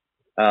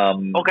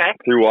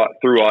 Through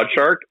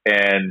OddsShark,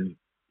 and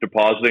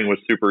depositing was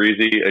super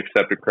easy.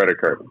 Accept a credit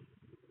card.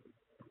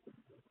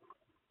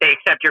 They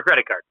accept your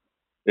credit card.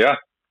 Yeah.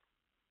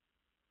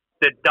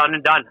 Done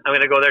and done. I'm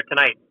going to go there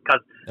tonight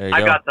because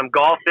I got some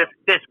golf.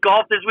 This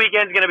golf this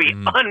weekend is going to be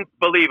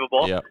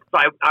unbelievable. Yep.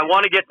 So I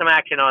want to get some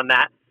action on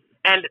that.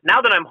 And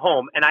now that I'm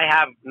home and I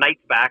have nights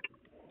back,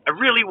 I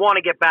really want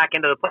to get back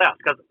into the playoffs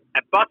because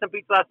at Boston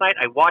Beach last night,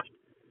 I watched,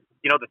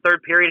 the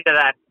third period of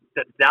that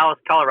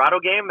Dallas-Colorado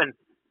game, and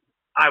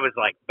I was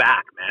like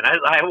back, man.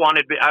 I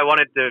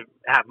wanted to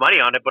have money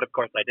on it, but of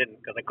course I didn't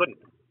because I couldn't.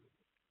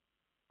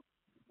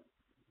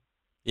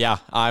 Yeah,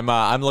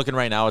 I'm looking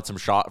right now at some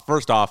shot.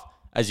 First off,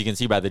 as you can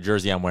see by the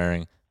jersey I'm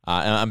wearing,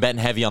 and I'm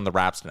betting heavy on the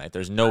Raps tonight.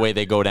 There's no way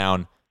they go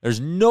down. There's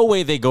no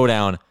way they go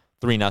down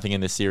 3-0 in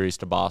this series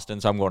to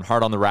Boston. So I'm going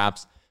hard on the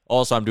Raps.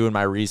 Also, I'm doing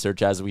my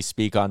research as we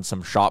speak on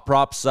some shot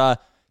props to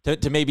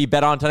maybe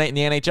bet on tonight in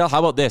the NHL. How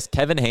about this?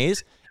 Kevin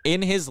Hayes,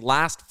 in his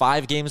last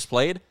 5 games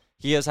played,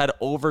 he has had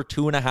over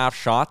 2.5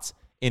 shots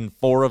in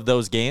 4 of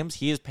those games.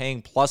 He is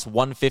paying plus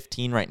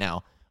 115 right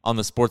now on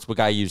the sportsbook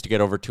I use to get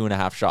over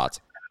 2.5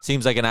 shots.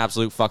 Seems like an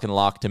absolute fucking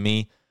lock to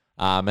me.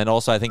 And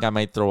also, I think I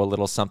might throw a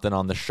little something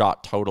on the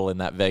shot total in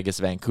that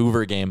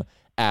Vegas-Vancouver game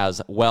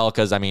as well,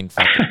 because,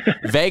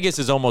 Vegas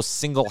is almost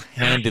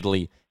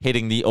single-handedly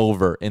hitting the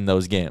over in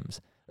those games.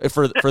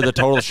 For the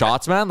total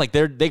shots, man, like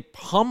they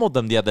pummeled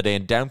them the other day,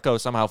 and Demko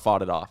somehow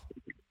fought it off.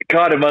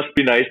 God, it must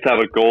be nice to have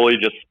a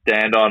goalie just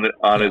stand on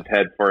his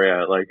head for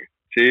you. Like,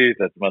 geez,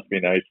 that must be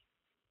nice.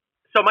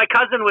 So my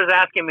cousin was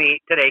asking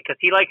me today, because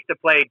he likes to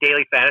play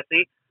daily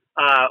fantasy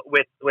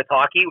with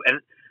hockey,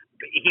 and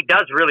he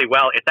does really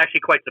well. It's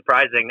actually quite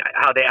surprising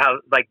how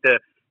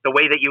the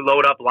way that you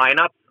load up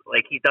lineups.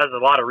 Like, he does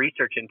a lot of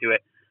research into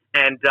it,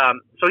 and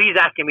so he's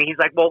asking me. He's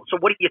like, "Well, so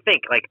what do you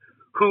think? Like,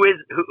 who's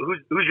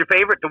your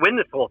favorite to win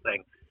this whole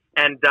thing?"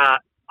 And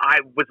I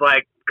was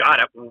like,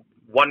 "God, at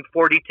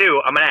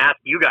 142, I'm going to ask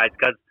you guys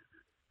because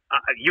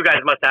you guys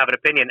must have an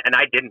opinion, and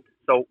I didn't.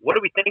 So, what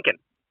are we thinking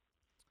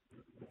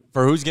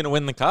for who's going to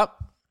win the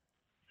cup?"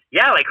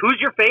 Yeah, like who's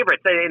your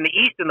favorites in the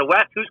East and the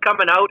West? Who's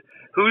coming out?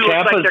 Who looks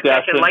like they're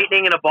catching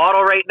lightning in a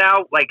bottle right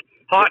now? Like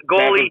hot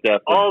goalie,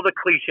 all the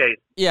cliches.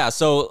 Yeah,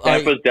 so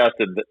Tampa's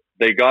destined.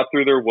 They got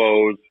through their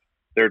woes.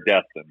 They're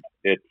destined.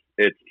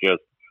 It's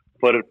just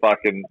put it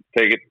fucking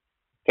take it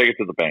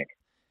to the bank.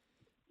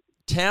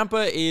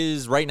 Tampa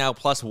is right now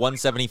plus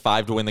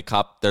 175 to win the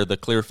cup. They're the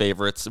clear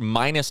favorites.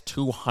 Minus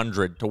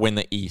 200 to win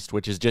the East,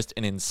 which is just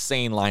an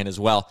insane line as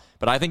well.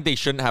 But I think they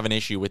shouldn't have an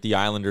issue with the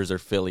Islanders or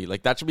Philly.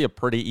 Like, that should be a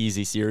pretty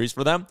easy series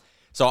for them.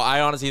 So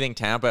I honestly think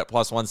Tampa at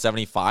plus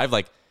 175,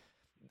 like,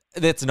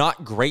 that's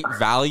not great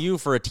value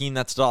for a team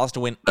that still has to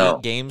win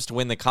 8 games to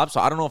win the cup. So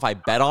I don't know if I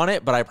bet on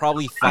it, but I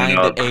probably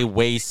find a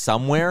way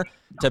somewhere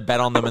to bet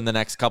on them in the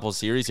next couple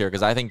series here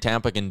because I think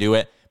Tampa can do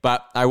it.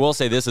 But I will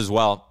say this as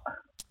well.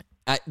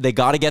 They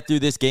got to get through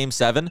this Game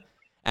 7,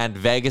 and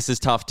Vegas is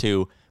tough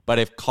too. But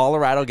if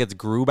Colorado gets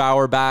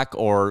Grubauer back,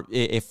 or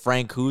if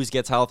Frank Hughes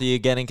gets healthy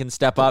again and can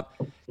step up,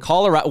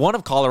 one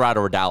of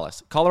Colorado or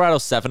Dallas.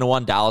 Colorado's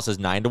 7-1, Dallas is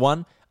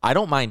 9-1. I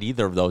don't mind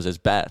either of those as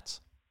bets.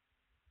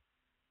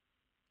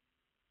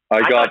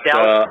 I thought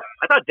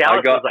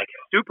Dallas was like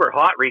super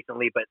hot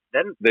recently, but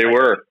then they're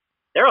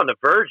on the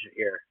verge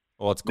here.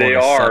 Well, they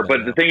are,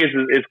 but the thing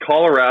is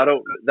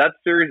Colorado. That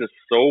series is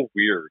so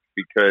weird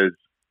because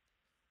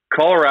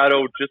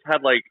Colorado just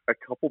had like a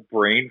couple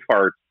brain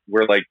farts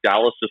where like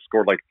Dallas just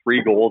scored like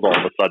 3 goals all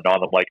of a sudden on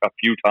them like a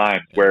few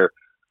times. Where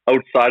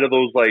outside of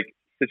those like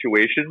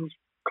situations,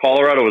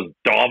 Colorado was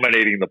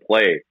dominating the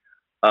play.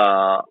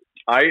 I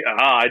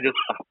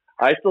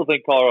still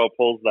think Colorado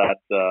pulls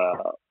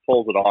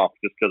it off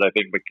just because I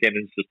think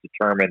McKinnon's just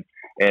determined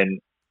and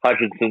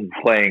Hutchinson's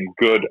playing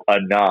good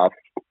enough.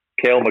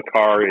 Cale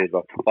Makar is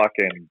a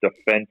fucking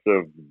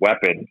defensive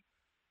weapon.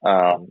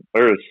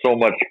 There is so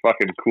much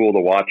fucking cool to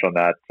watch on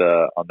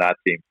that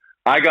team.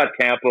 I got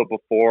Tampa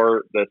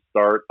before the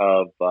start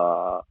of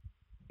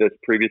this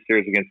previous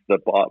series against the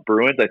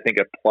Bruins. I think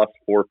at plus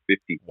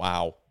 450.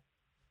 Wow,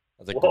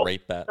 that's a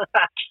great bet.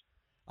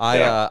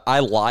 I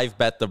live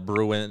bet the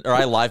Bruins, or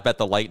I live bet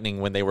the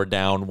Lightning when they were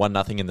down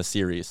 1-0 in the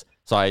series.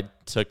 So I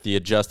took the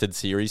adjusted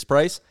series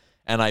price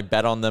and I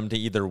bet on them to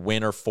either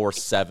win or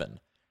force 7.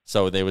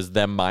 So there was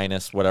them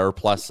minus whatever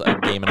plus a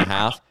game and a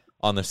half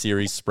on the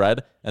series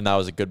spread, and that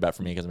was a good bet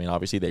for me because,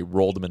 obviously they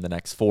rolled them in the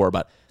next 4,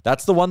 but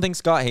that's the one thing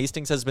Scott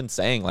Hastings has been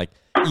saying. Like,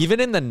 even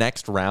in the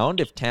next round,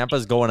 if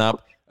Tampa's going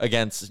up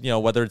against,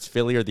 whether it's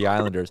Philly or the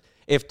Islanders,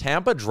 if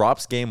Tampa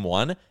drops Game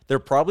 1, they're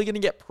probably going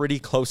to get pretty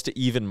close to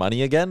even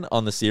money again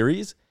on the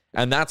series,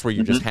 and that's where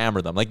you just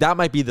hammer them. Like, that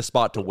might be the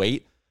spot to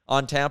wait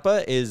on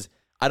Tampa.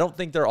 I don't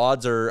think their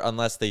odds are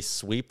unless they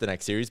sweep the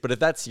next series, but if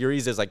that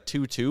series is like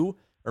 2-2,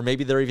 or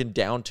maybe they're even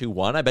down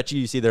 2-1. I bet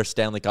you see their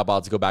Stanley Cup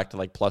odds go back to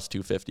like plus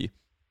 250.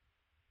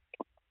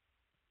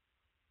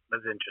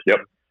 That's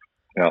interesting.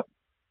 Yep.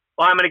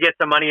 Well, I'm going to get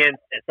some money in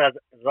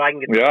so I can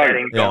get the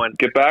betting going.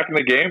 Get back in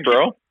the game,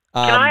 bro.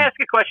 Can I ask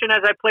a question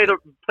as I play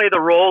the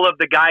role of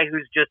the guy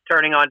who's just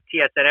turning on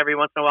TSN every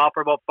once in a while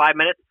for about 5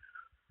 minutes?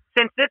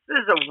 Since this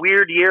is a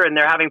weird year and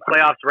they're having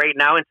playoffs right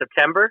now in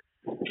September,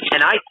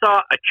 and I saw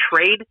a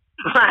trade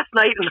last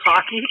night in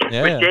hockey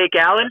with Jake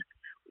Allen,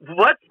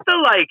 what's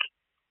the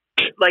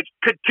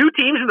could two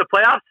teams in the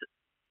playoffs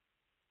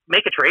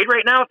make a trade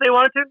right now if they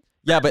wanted to?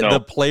 Yeah, but the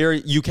player,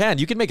 you can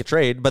make a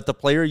trade, but the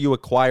player you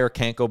acquire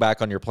can't go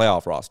back on your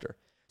playoff roster.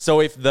 So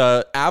if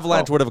the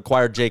Avalanche would have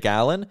acquired Jake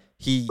Allen,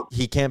 he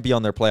can't be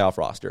on their playoff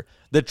roster.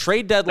 The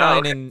trade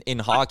deadline in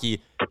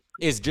hockey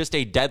is just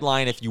a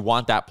deadline if you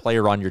want that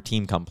player on your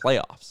team come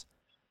playoffs.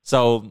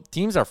 So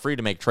teams are free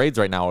to make trades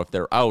right now if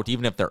they're out,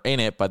 even if they're in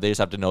it, but they just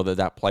have to know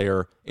that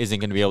player isn't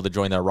going to be able to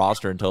join their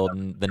roster until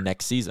the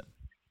next season.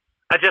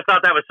 I just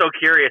thought that was so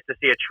curious to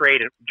see a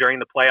trade during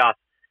the playoffs,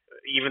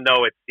 even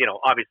though it's,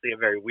 obviously a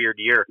very weird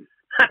year.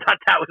 I thought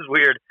that was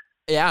weird.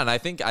 Yeah, and I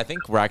think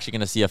we're actually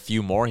going to see a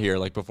few more here,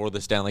 like before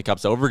the Stanley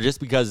Cup's over, just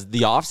because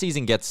the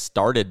offseason gets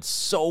started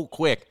so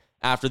quick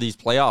after these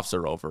playoffs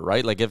are over,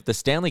 right? Like if the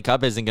Stanley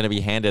Cup isn't going to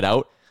be handed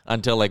out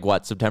until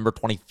September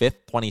 25th,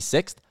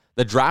 26th,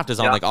 the draft is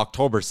on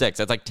October 6th.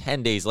 It's like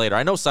 10 days later.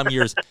 I know some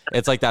years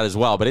it's like that as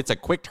well, but it's a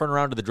quick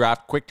turnaround to the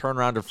draft, quick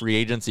turnaround to free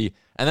agency,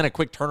 and then a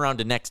quick turnaround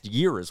to next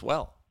year as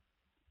well.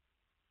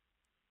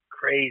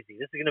 Crazy.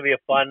 This is going to be a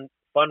fun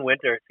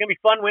winter. It's going to be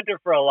fun winter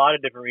for a lot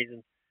of different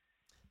reasons.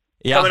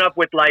 Yeah. Coming up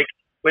with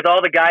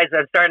all the guys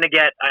I'm starting to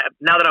get,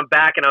 now that I'm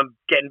back and I'm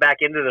getting back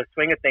into the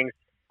swing of things,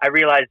 I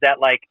realized that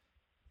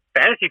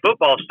fantasy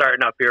football is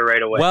starting up here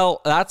right away.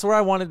 Well, that's where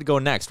I wanted to go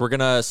next. We're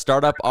going to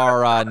start up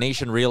our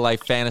Nation Real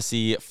Life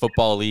Fantasy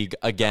Football League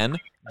again.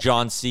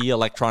 John C.,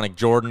 Electronic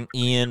Jordan,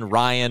 Ian,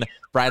 Ryan,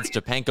 Brad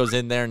Stepanko's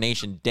in there,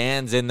 Nation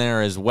Dan's in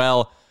there as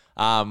well.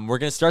 We're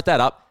going to start that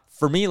up.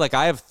 For me,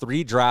 I have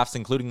 3 drafts,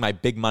 including my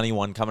big money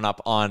one coming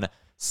up on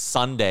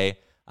Sunday.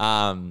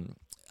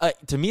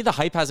 To me, the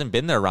hype hasn't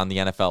been there around the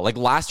NFL.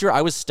 Last year,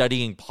 I was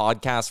studying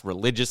podcasts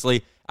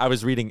religiously. I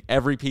was reading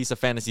every piece of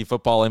fantasy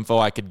football info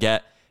I could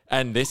get.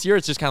 And this year,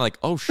 it's just kind of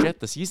oh shit,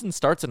 the season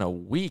starts in a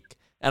week.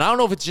 And I don't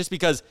know if it's just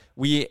because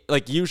we,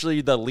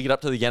 usually the lead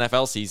up to the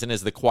NFL season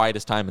is the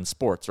quietest time in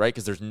sports, right?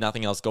 Because there's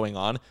nothing else going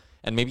on.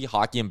 And maybe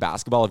hockey and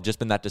basketball have just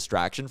been that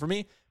distraction for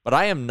me. But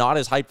I am not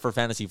as hyped for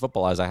fantasy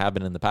football as I have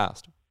been in the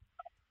past.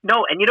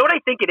 No, and you know what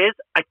I think it is?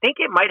 I think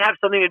it might have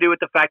something to do with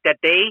the fact that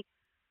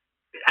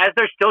as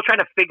they're still trying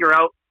to figure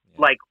out,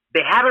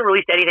 they haven't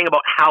released anything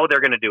about how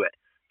they're going to do it.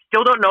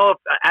 Still don't know if,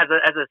 as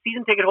a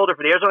season ticket holder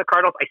for the Arizona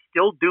Cardinals, I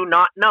still do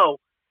not know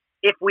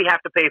if we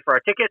have to pay for our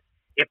tickets,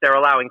 if they're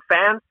allowing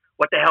fans,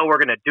 what the hell we're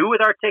going to do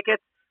with our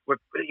tickets.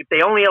 If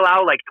they only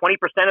allow 20%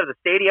 of the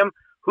stadium,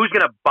 who's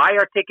going to buy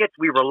our tickets?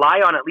 We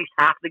rely on at least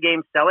half the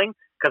games selling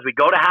because we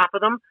go to half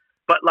of them.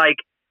 But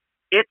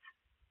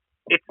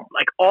it's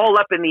all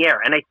up in the air.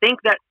 And I think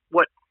that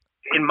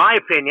in my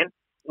opinion,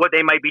 what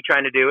they might be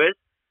trying to do is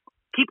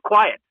keep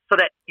quiet so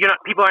that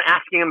people aren't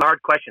asking them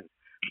hard questions.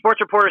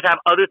 Sports reporters have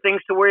other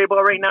things to worry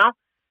about right now,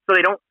 so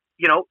they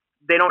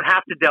don't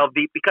have to delve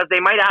deep because they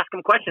might ask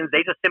them questions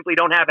they just simply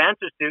don't have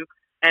answers to,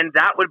 and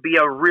that would be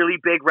a really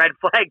big red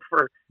flag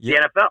for the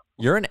NFL.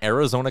 You're an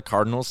Arizona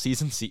Cardinals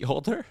season seat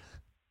holder?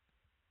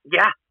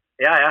 Yeah.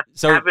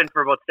 So I've been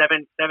for about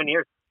seven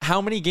years.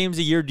 How many games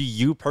a year do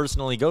you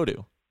personally go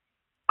to?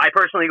 I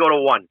personally go to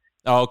one.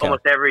 Oh, okay.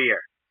 Almost every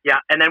year. Yeah,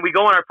 and then we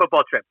go on our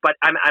football trip. But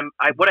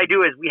what I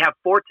do is we have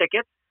 4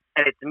 tickets,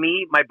 and it's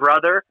me, my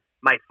brother,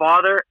 my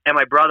father, and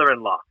my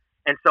brother-in-law.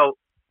 And so,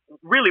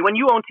 really, when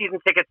you own season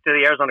tickets to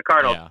the Arizona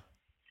Cardinals,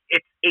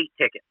 it's 8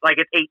 tickets.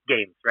 It's 8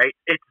 games, right?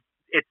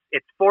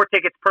 It's 4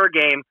 tickets per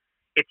game.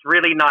 It's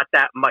really not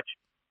that much,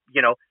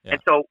 Yeah.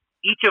 And so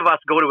each of us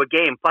go to a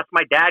game. Plus,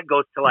 my dad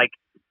goes to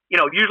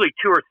usually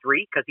 2 or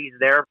 3 because he's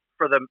there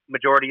for the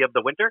majority of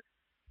the winter.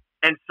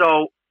 And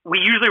so we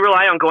usually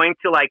rely on going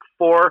to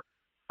 4,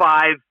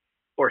 5,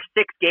 or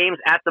 6 games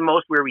at the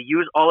most where we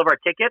use all of our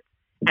tickets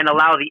and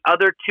allow the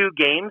other 2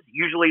 games,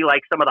 usually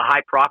some of the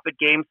high profit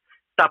games,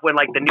 stuff when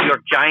the New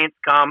York Giants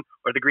come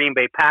or the Green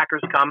Bay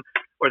Packers come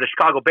or the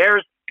Chicago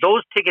Bears,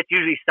 those tickets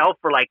usually sell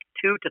for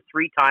 2 to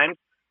 3 times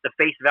the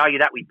face value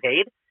that we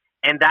paid.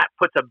 And that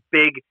puts a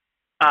big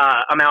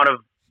amount of,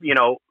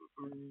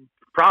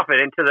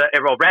 profit into the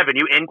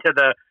revenue into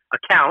the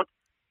account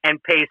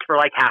and pays for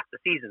half the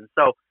season.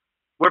 So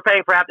we're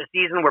paying for half the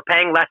season. We're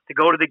paying less to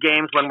go to the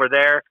games when we're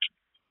there.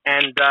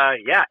 And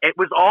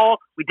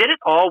we did it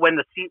all when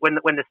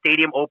the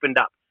stadium opened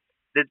up.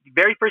 The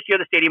very first year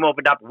the stadium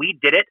opened up, we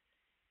did it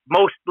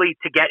mostly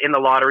to get in the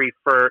lottery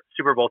for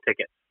Super Bowl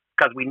tickets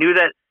because we knew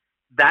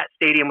that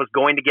stadium was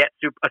going to get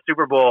a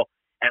Super Bowl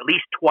at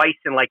least twice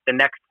in the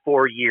next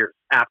 4 years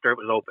after it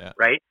was open,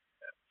 right?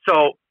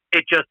 So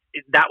they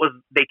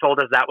told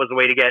us that was the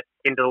way to get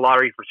into the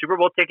lottery for Super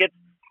Bowl tickets.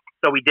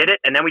 So we did it,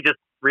 and then we just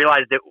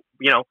realized that,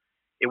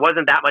 it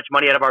wasn't that much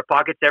money out of our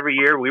pockets every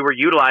year. We were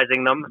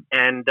utilizing them,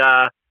 and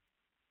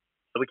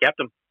so we kept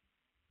them.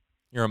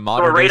 You're a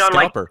modern day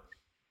scalper.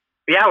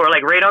 Yeah, we're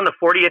like right on the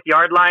 40th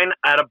yard line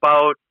at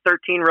about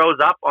 13 rows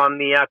up on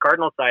the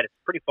Cardinal side. It's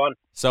pretty fun.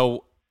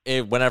 So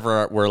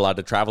whenever we're allowed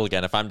to travel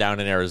again, if I'm down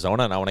in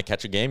Arizona and I want to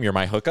catch a game, you're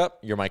my hookup?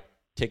 You're my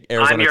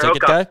Arizona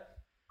ticket guy?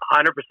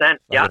 100%.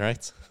 Yeah.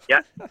 Right.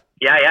 Yeah.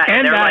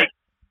 And they're like,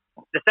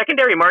 the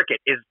secondary market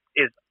is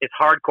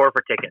hardcore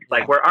for tickets.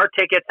 Like where our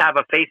tickets have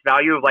a face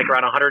value of like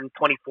around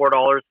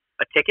 $124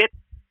 a ticket,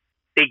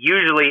 they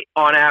usually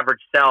on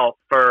average sell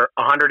for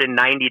 $190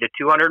 to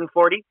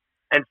 $240.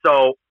 And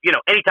so,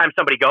 anytime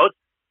somebody goes,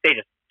 they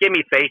just give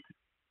me face,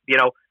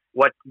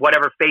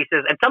 whatever face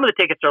is. And some of the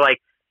tickets are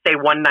like, say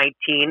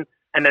 119,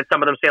 and then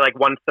some of them say like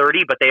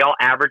 130, but they all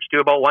average to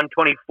about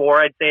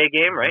 124, I'd say, a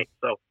game, right?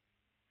 So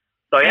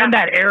yeah. And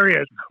that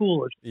area is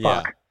cool as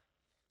fuck. Yeah.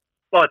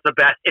 Well, it's the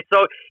best. It's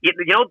so,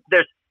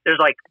 there's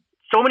like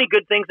so many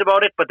good things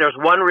about it, but there's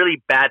one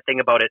really bad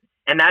thing about it.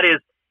 And that is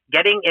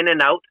getting in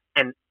and out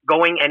and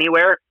going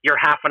anywhere. You're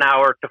half an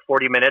hour to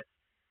 40 minutes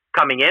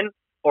coming in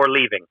or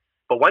leaving.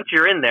 But once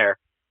you're in there,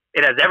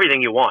 it has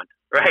everything you want,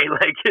 right?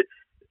 Like,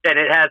 and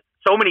it has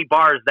so many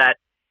bars that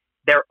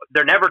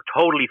they're never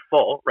totally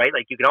full, right?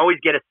 Like you can always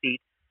get a seat.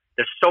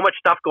 There's so much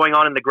stuff going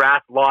on in the grass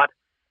lot.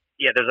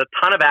 Yeah, there's a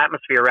ton of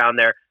atmosphere around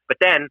there. But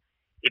then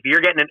if you're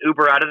getting an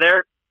Uber out of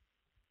there,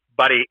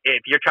 buddy,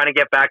 if you're trying to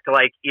get back to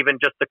like even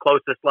just the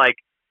closest like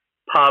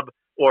pub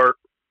or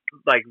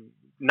like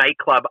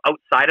nightclub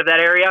outside of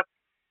that area,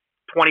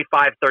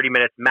 25, 30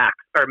 minutes max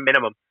or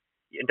minimum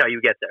until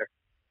you get there.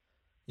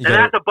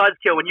 That's a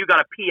buzzkill when you got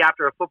to pee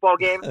after a football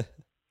game.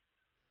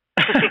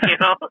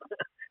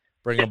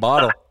 Bring a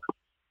bottle.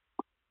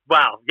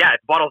 Well, yeah,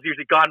 bottle's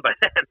usually gone by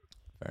then.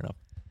 Fair enough.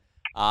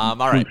 All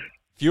right.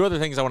 A few other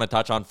things I want to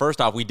touch on.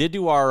 First off, we did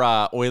do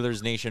our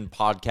Oilers Nation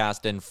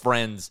podcast and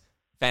friends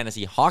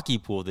fantasy hockey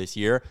pool this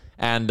year.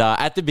 And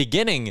at the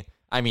beginning,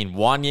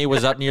 Wanye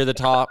was up near the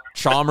top.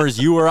 Chalmers,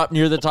 you were up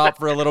near the top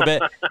for a little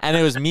bit. And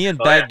it was me and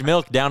Bagged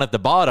Milk down at the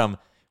bottom.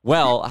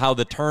 Well, how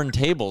the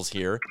turntables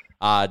here.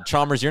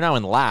 Chalmers, you're now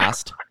in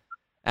last.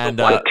 And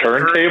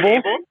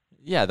turntable?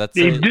 Yeah, that's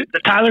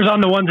Tyler's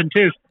on the ones and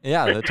twos.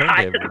 Yeah, the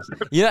turntables.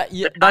 yeah,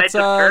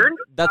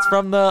 that's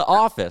from The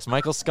Office.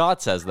 Michael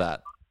Scott says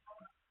that.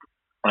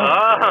 He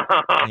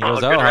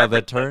goes, how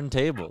the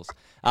turntables.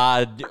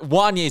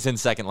 Wanye's in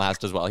second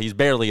last as well. He's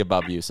barely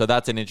above you, so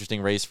that's an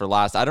interesting race for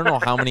last. I don't know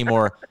how many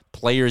more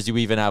players you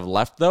even have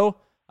left, though.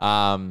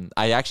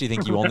 I actually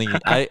think you only...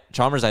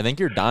 Chalmers, I think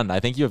you're done. I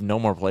think you have no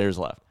more players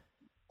left.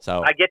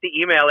 So I get the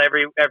email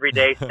every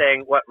day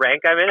saying what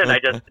rank I'm in, and I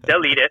just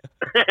delete it,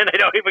 and I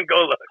don't even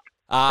go look.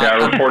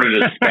 I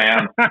reported as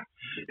spam.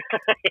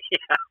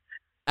 Yeah.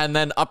 And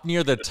then up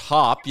near the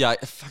top,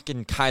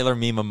 fucking Kyler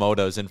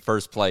Mimamoto's in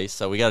first place,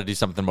 so we got to do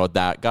something about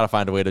that. Got to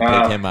find a way to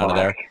take him out of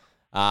there.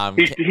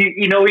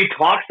 He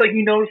talks like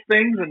he knows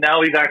things, and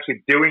now he's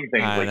actually doing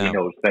things he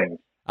knows things.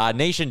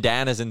 Nation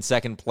Dan is in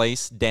second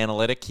place.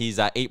 Danalytic, he's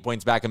 8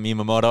 points back of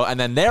Mimamoto. And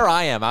then there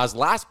I am. I was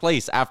last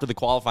place after the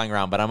qualifying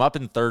round, but I'm up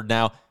in third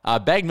now.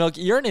 Bag Milk,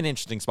 you're in an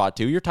interesting spot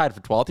too. You're tied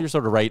for 12th. You're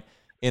sort of right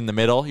in the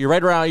middle.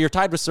 You're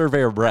tied with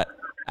Surveyor Brett,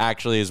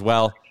 actually, as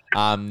well.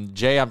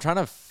 Jay, I'm trying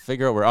to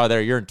figure out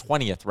where... you're in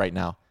 20th right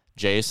now,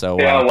 Jay.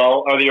 So are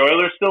the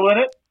Oilers still in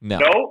it? No.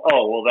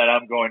 Oh, well, then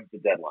I'm going to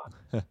deadline.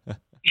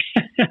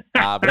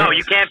 No,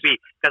 you can't be,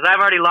 because I've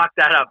already locked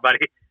that up, buddy.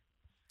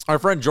 Our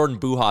friend Jordan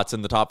Buhat's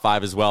in the top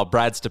 5 as well.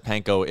 Brad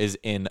Stepanko is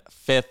in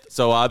 5th.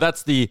 So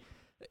that's the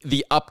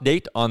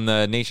update on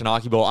the Nation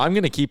Hockey Bowl. I'm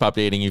going to keep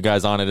updating you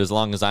guys on it as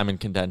long as I'm in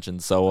contention.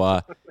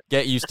 So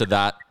get used to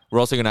that. We're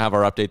also going to have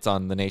our updates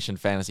on the Nation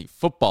Fantasy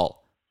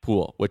Football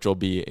Pool, which will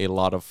be a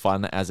lot of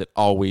fun, as it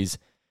always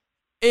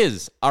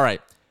is. All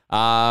right.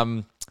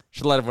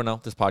 Should let everyone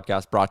know this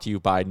podcast brought to you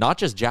by not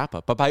just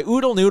Japa, but by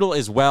Oodle Noodle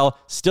as well.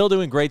 Still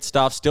doing great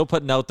stuff. Still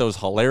putting out those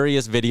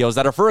hilarious videos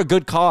that are for a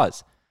good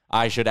cause,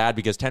 I should add,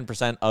 because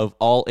 10% of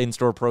all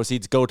in-store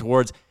proceeds go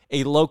towards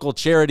a local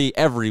charity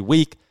every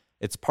week.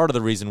 It's part of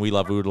the reason we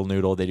love Oodle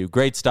Noodle. They do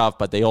great stuff,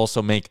 but they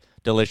also make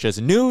delicious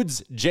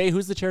nudes. Jay,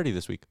 who's the charity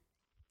this week?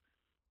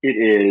 It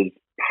is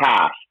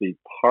PASS, the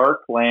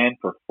Parkland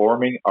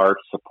Performing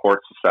Arts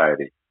Support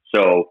Society.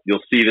 So you'll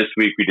see this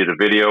week we did a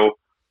video.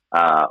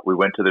 We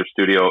went to their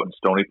studio in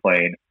Stony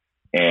Plain,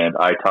 and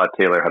I taught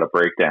Taylor how to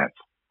break dance.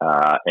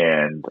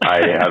 And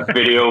I have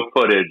video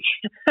footage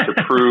to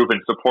prove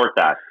and support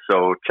that.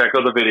 So check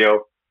out the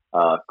video.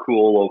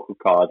 Cool local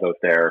cause out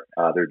there.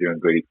 They're doing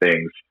great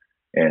things.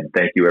 And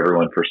thank you,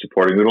 everyone, for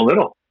supporting Oodle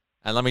Noodle.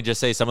 And let me just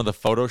say, some of the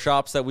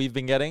Photoshops that we've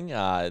been getting,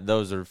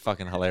 those are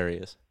fucking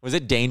hilarious. Was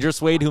it Danger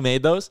Suede who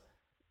made those?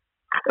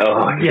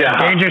 Oh, yeah.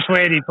 Danger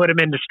Suede, he put him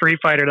into Street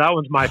Fighter. That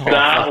one's my favorite.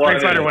 That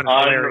Street Fighter one's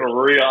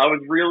unreal. I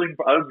was reeling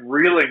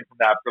from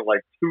that for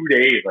like 2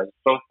 days. It was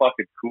so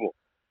fucking cool.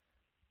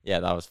 Yeah,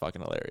 that was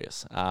fucking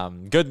hilarious.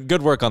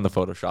 Good work on the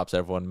Photoshops,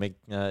 everyone.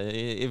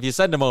 If you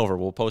send them over,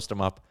 we'll post them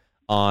up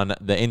on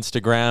the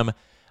Instagram.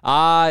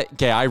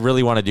 Okay, I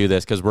really want to do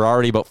this because we're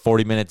already about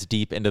 40 minutes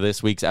deep into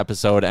this week's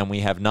episode, and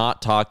we have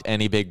not talked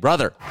any Big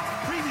Brother.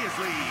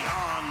 Previously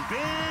on Big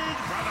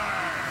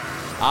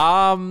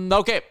Brother.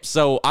 Okay,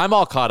 so I'm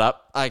all caught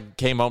up. I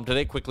came home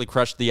today, quickly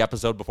crushed the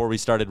episode before we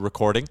started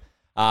recording.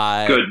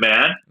 Good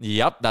man.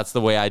 Yep, that's the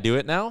way I do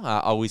it now.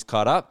 Always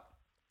caught up.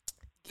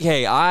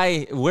 Okay,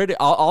 I'm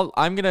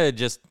gonna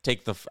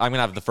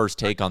have the first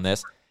take on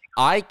this.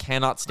 I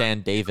cannot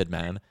stand David,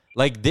 man.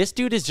 Like, this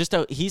dude is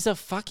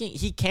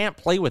he can't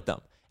play with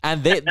them.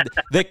 And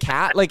the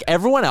cat, like,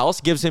 everyone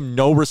else gives him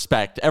no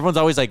respect. Everyone's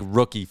always like,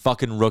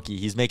 fucking rookie.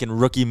 He's making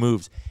rookie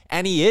moves.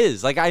 And he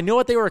is. Like, I know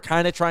what they were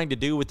kind of trying to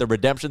do with the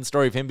redemption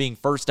story of him being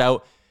first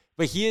out,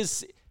 but he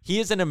is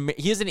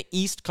an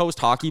East Coast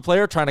hockey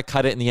player trying to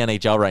cut it in the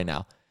NHL right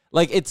now.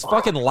 Like, it's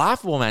fucking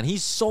laughable, man.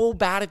 He's so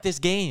bad at this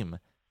game.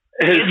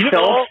 His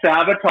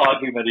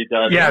self-sabotaging that he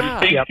does.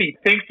 Yeah. He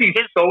thinks he's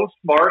so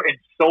smart and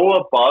so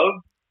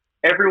above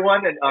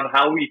everyone and on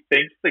how he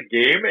thinks the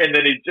game, and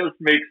then he just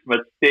makes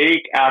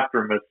mistake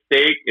after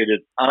mistake. It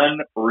is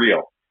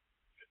unreal.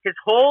 His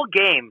whole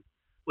game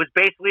was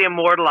basically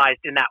immortalized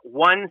in that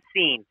one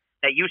scene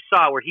that you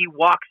saw where he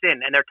walks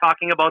in and they're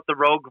talking about the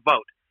rogue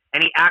vote,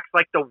 and he acts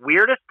like the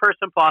weirdest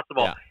person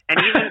possible. Yeah.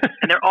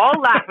 And they're all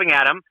laughing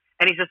at him,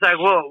 and he's just like,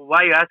 "Whoa,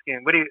 why are you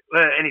asking?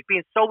 And he's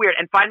being so weird.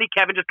 And finally,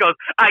 Kevin just goes,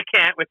 "I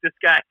can't with this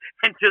guy,"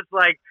 and just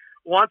like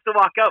wants to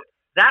walk out.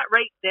 That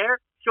right there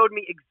showed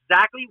me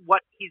exactly what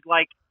he's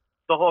like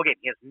the whole game.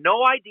 He has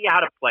no idea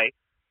how to play.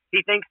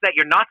 He thinks that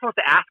you're not supposed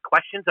to ask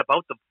questions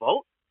about the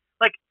vote.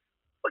 Like,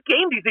 what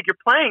game do you think you're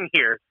playing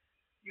here?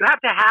 You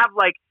have to have,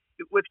 like,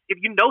 if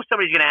you know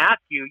somebody's going to ask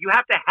you, you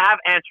have to have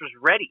answers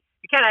ready.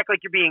 You can't act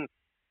like you're being,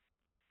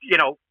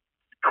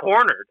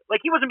 cornered.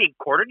 Like, he wasn't being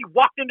cornered. He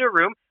walked into a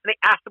room and they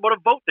asked about a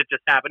vote that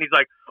just happened. He's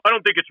like, "I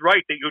don't think it's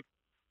right that you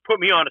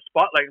put me on a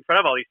spotlight in front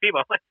of all these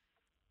people." Like,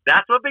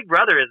 that's what Big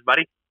Brother is,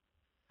 buddy.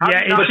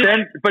 But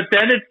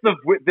then it's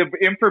the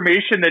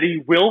information that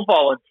he will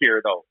volunteer,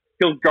 though.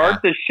 He'll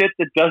guard the shit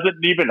that doesn't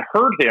even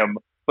hurt him,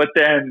 but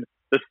then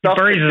the stuff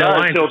that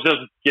does, he'll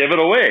just give it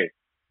away.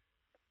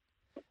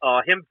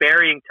 Him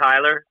burying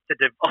Tyler to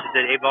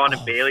Devon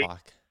and Bailey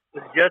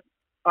was just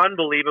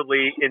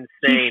unbelievably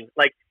insane.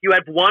 Like, you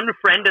had one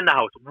friend in the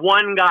house,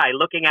 one guy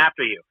looking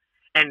after you,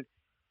 and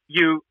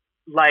you,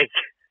 like,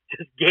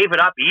 just gave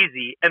it up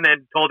easy and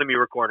then told him you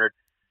were cornered.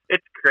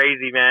 It's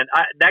crazy, man.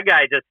 That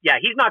guy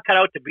he's not cut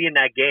out to be in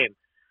that game.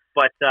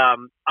 But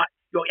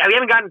we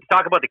haven't gotten to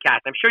talk about the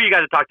cast. I'm sure you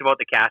guys have talked about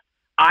the cast.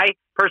 I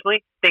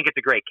personally think it's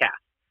a great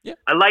cast. Yeah.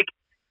 I like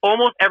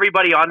almost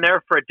everybody on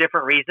there for a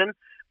different reason.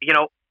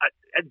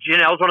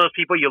 Janelle's one of those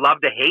people you love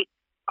to hate.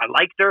 I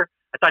liked her.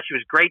 I thought she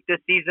was great this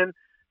season.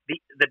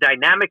 The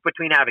dynamic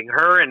between having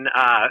her and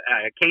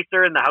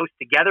Kaser in the house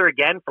together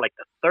again for like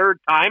the third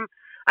time.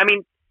 I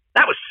mean,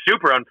 that was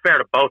super unfair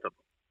to both of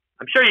them.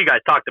 I'm sure you guys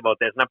talked about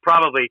this, and I'm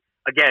probably,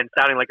 again,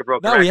 sounding like a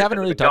broken record. No, we haven't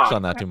really touched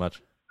on that too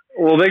much.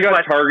 Well, they got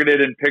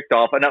targeted and picked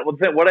off. And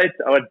what I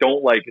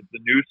don't like is the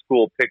new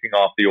school picking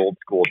off the old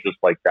school just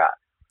like that.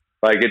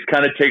 Like, it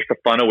kind of takes the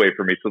fun away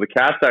from me. So the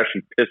cast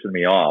actually pissing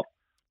me off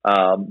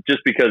just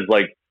because,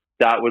 like,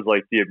 that was,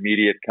 like, the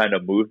immediate kind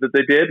of move that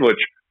they did,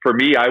 which, for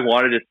me, I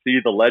wanted to see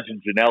the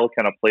legend Janelle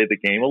kind of play the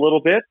game a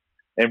little bit,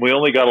 and we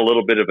only got a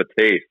little bit of a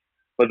taste.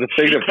 But the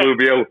thing that blew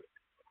me out...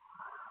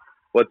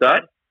 What's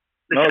that?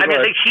 No, I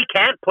think she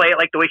can't play it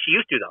like the way she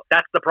used to, though.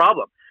 That's the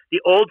problem. The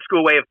old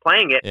school way of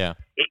playing it,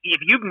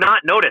 if you've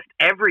not noticed,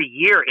 every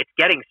year it's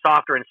getting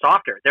softer and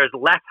softer. There's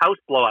less house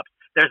blow-ups.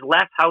 There's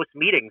less house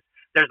meetings.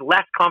 There's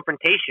less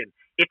confrontation.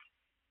 It's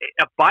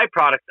a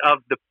byproduct of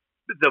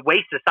the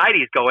way society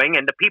is going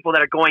and the people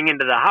that are going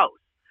into the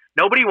house.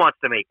 Nobody wants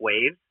to make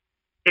waves.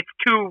 It's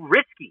too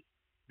risky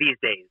these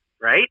days,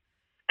 right?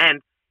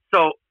 And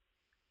so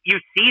you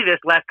see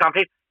this less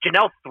confrontation.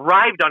 Janelle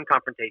thrived on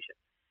confrontation.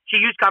 She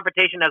used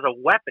confrontation as a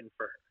weapon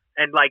for her.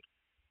 And, like,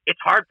 it's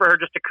hard for her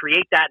just to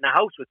create that in the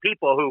house with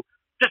people who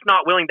just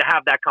not willing to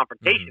have that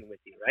confrontation with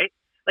you, right?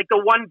 Like, the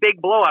one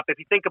big blow up, if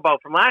you think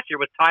about from last year,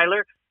 was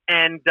Tyler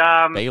and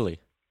Bailey,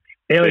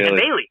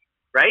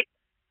 right?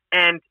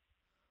 And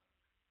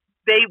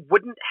they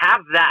wouldn't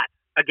have that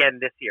again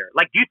this year.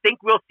 Like, do you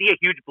think we'll see a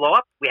huge blow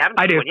up? We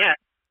haven't seen one yet.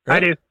 I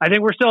do. I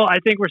think we're still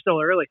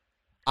early.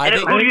 Who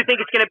do you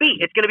think it's going to be?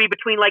 It's going to be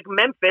between, like,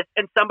 Memphis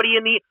and somebody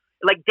in the,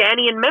 like,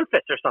 Danny in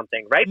Memphis or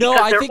something, right? No,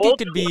 I think it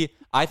could be.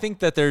 I think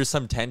that there's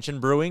some tension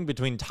brewing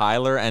between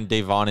Tyler and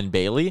Devon and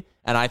Bailey,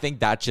 and I think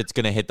that shit's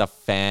going to hit the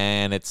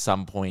fan at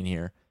some point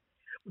here.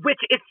 Which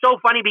it's so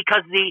funny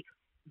because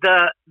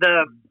the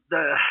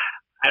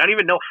I don't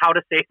even know how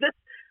to say this,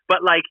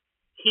 but, like,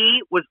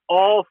 he was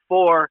all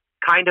for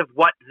kind of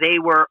what they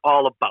were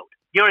all about.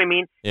 You know what I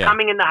mean? Yeah.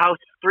 Coming in the house,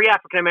 3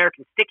 African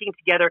Americans sticking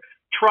together,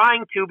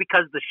 trying to,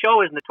 because the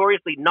show has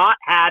notoriously not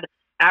had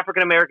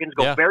African Americans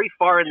go very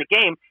far in the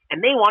game,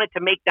 and they wanted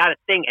to make that a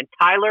thing. And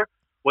Tyler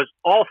was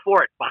all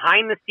for it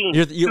behind the scenes.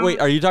 Wait,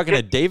 are you talking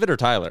to David or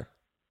Tyler?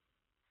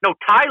 No,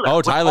 Tyler.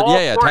 Oh, Tyler.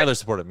 Yeah. Tyler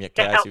supported him. Yeah,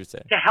 I see what you're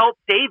saying. To help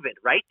David,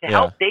 right? To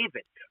help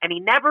David. And he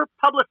never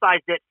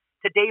publicized it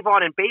to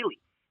Devon and Bailey.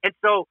 And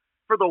so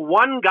for the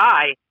one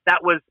guy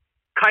that was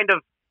kind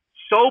of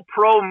so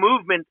pro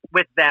movement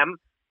with them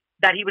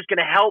that he was going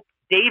to help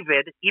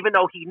David, even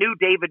though he knew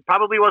David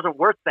probably wasn't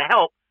worth the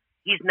help.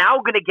 He's now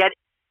going to get,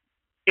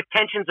 if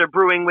tensions are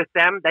brewing with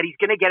them, that he's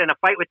going to get in a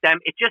fight with them.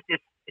 It just is,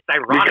 it's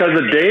ironic. Because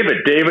of David.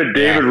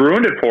 David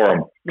ruined it for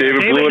him.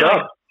 David blew it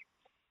up.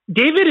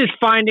 David is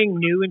finding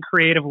new and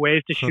creative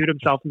ways to shoot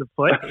himself in the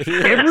foot.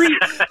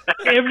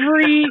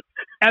 Every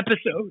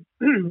episode,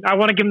 I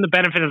want to give him the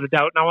benefit of the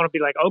doubt, and I want to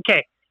be like,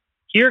 okay,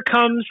 here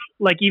comes,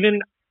 like,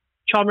 even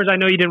Chalmers, I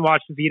know you didn't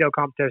watch the veto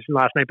competition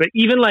last night, but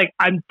even, like,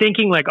 I'm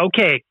thinking, like,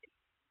 okay,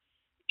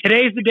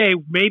 today's the day,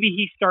 maybe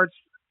he starts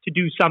to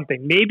do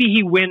something. Maybe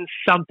he wins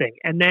something,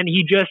 and then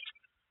he just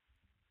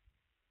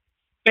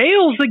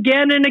fails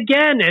again and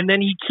again, and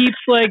then he keeps,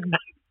 like,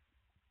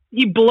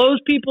 he blows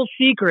people's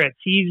secrets.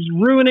 He's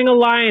ruining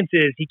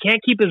alliances. He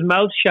can't keep his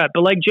mouth shut.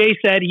 But like Jay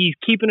said, he's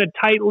keeping a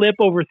tight lip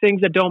over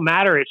things that don't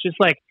matter. It's just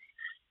like,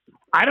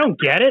 I don't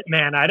get it,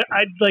 man. I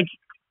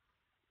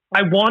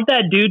want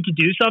that dude to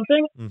do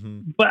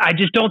something, but I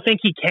just don't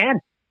think he can.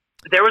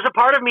 There was a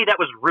part of me that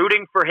was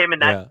rooting for him in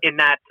that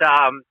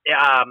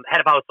head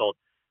of household,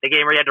 the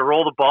game where he had to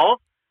roll the ball,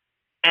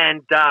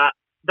 and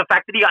the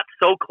fact that he got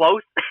so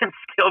close and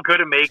still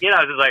couldn't make it,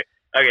 I was just like,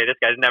 okay, this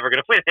guy's never going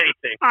to win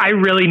anything. I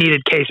really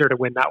needed Kaser to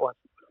win that one.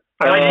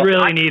 I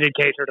really needed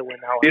Kaser to win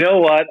that one. You know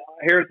what?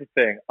 Here's the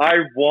thing. I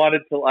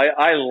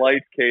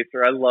liked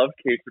Kaser. I love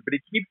Kaser, but he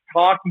keeps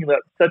talking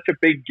about such a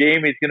big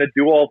game. He's going to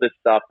do all this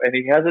stuff, and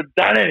he hasn't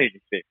done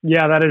anything.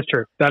 Yeah, that is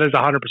true. That is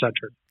 100%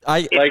 true.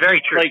 It's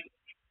very true.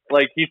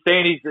 Like he's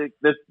saying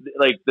this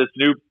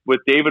new,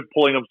 with David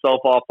pulling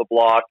himself off the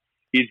block,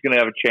 he's going to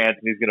have a chance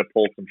and he's going to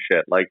pull some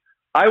shit. Like,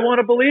 I want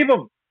to believe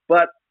him,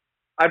 but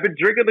I've been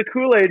drinking the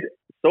Kool-Aid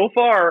so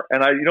far,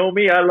 and I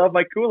love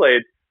my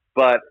Kool-Aid,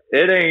 but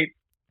it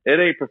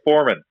ain't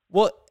performing.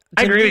 Well,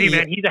 I agree with you,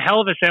 man. He's a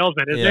hell of a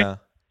salesman, isn't he?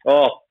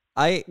 Oh,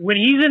 when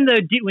he's in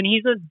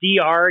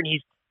DR and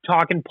he's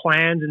talking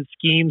plans and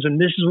schemes, and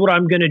this is what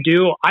I'm going to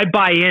do, I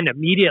buy in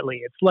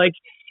immediately. It's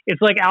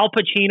like Al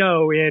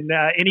Pacino in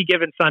Any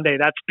Given Sunday.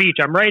 That speech,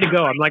 I'm ready to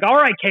go. I'm like, all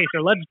right,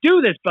 Kaser, let's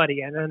do this,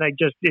 buddy. And then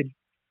this is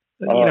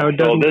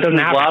his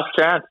last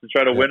chance to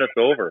try to win us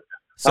over.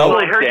 So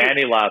I heard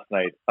Danny last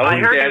night. I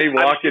heard Danny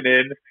walking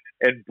in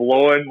and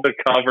blowing the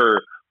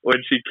cover when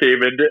she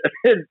came into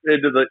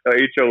the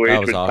HOH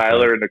when awesome.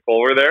 Tyler and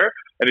Nicole were there,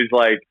 and he's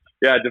like,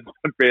 "Yeah, Devon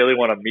Bailey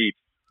want to meet."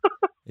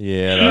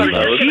 Yeah,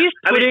 she's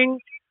putting.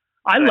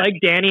 I like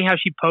Danny how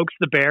she pokes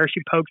the bear.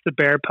 She pokes the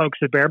bear,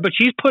 but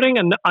she's putting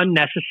an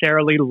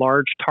unnecessarily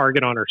large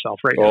target on herself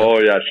right now. Oh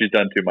yeah, she's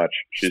done too much.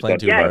 She's done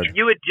too much.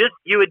 You had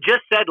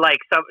just said like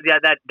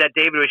that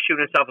David was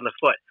shooting himself in the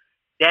foot.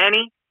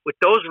 Danny, with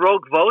those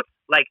rogue votes,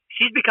 like,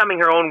 she's becoming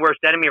her own worst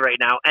enemy right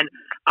now. And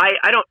I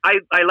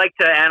like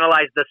to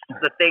analyze the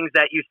things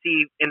that you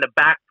see in the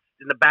back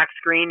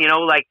screen,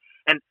 like,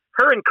 and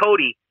her and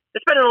Cody,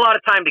 they're spending a lot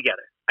of time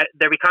together.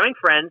 They're becoming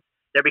friends.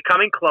 They're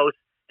becoming close,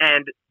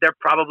 and they're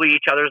probably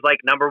each other's like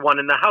number one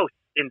in the house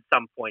in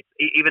some points,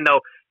 even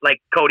though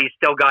like Cody's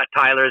still got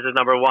Tyler as his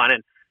number one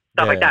and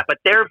stuff like that. But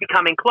they're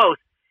becoming close.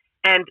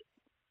 And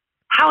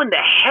how in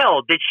the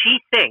hell did she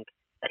think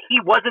that he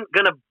wasn't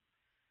gonna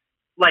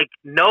like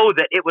know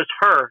that it was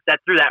her that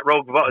threw that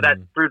rogue vote, that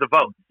threw the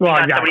vote,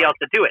 not somebody else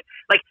to do it?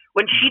 Like,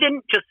 when she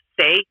didn't just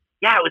say,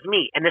 "Yeah, it was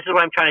me, and this is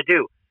what I'm trying to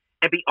do,"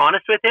 and be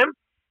honest with him,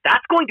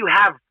 that's going to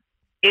have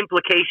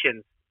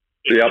implications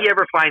if he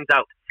ever finds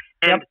out.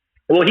 And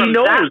well, he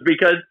knows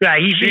because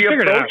she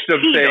approached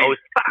him saying, knows.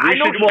 I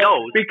know he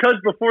knows. Because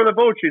before the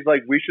vote, she's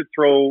like, "We should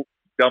throw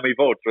dummy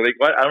votes." Or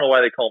I don't know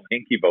why they call them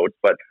hinky votes,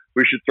 but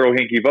we should throw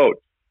hinky votes.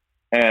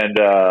 And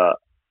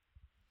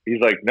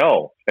he's like,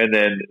 "No." And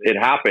then it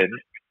happened,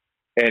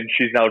 and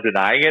she's now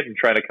denying it and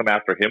trying to come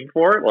after him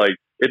for it. Like,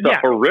 it's a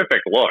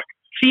horrific look.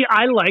 See,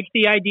 I like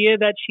the idea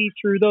that she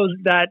threw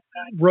that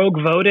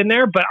rogue vote in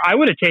there, but I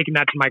would have taken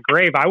that to my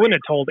grave. I wouldn't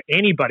have told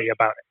anybody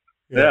about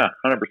it. Yeah,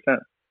 100%.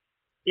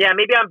 Yeah,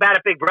 maybe I'm bad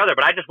at Big Brother,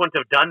 but I just wouldn't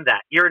have done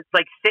that. You're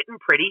like sitting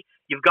pretty.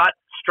 You've got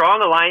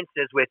strong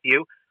alliances with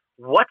you.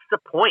 What's the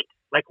point?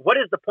 Like, what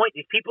is the point?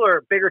 These people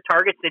are bigger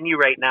targets than you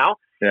right now.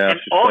 Yeah, and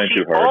she's playing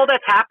too hard. all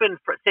that's happened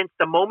since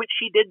the moment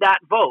she did that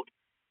vote,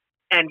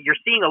 and you're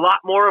seeing a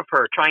lot more of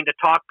her trying to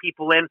talk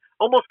people in,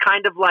 almost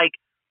kind of like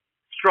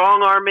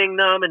strong-arming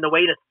them in the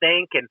way to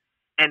think.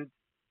 And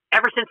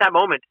ever since that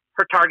moment,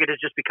 her target has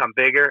just become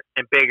bigger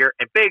and bigger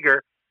and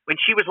bigger, when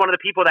she was one of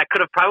the people that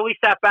could have probably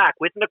sat back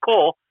with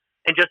Nicole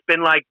and just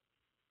been like,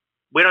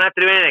 we don't have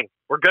to do anything.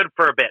 We're good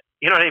for a bit.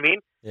 You know what I mean?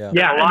 Yeah,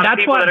 a lot of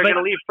people that are going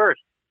to leave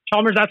first.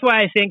 Chalmers, that's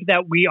why I think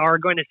that we are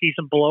going to see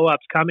some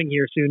blow-ups coming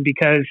here soon,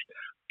 because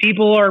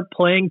people are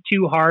playing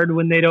too hard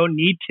when they don't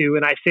need to.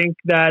 And I think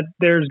that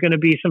there's going to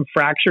be some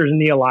fractures in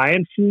the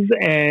alliances,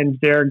 and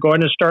they're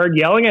going to start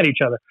yelling at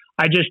each other.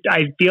 I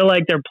feel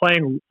like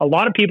a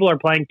lot of people are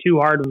playing too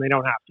hard when they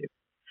don't have to.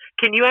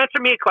 Can you answer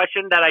me a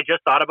question that I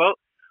just thought about?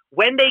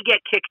 When they get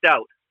kicked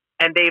out,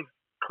 and they've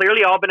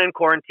clearly all been in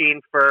quarantine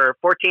for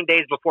 14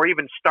 days before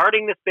even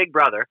starting this Big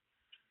Brother,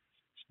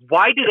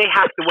 Why do they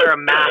have to wear a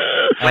mask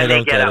when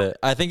they get out?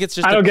 I think it's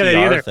just I don't get it PR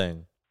either.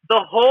 thing.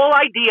 The whole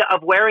idea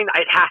of wearing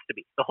it has to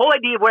be. The whole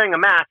idea of wearing a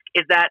mask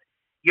is that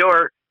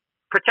you're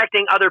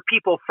protecting other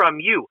people from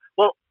you.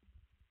 Well,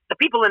 the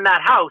people in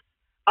that house,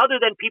 other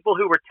than people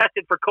who were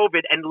tested for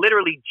COVID and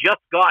literally just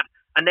got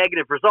a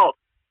negative result,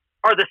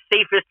 are the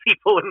safest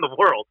people in the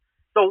world.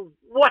 So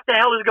what the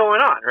hell is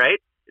going on, right?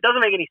 It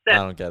doesn't make any sense.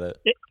 I don't get it.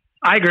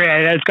 I agree.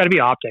 It's got to be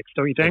optics,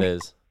 don't you think? It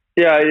is.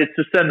 Yeah, it's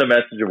to send the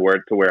message of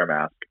where to wear a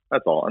mask.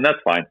 That's all, and that's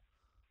fine.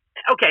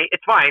 Okay,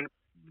 it's fine.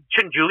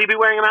 Shouldn't Julie be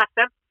wearing a mask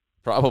then?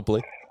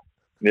 Probably.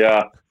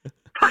 Yeah.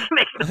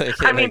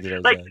 I mean,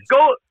 like,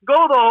 go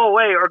the whole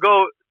way or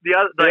go the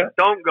other. Like,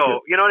 don't go.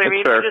 You know what I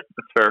mean? Fair.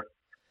 That's fair.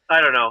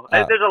 I don't know.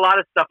 There's a lot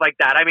of stuff like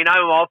that. I mean,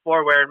 I'm all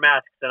for wearing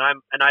masks, and I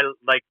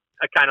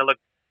kind of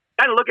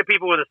look at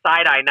people with a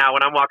side eye now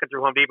when I'm walking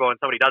through Home Depot and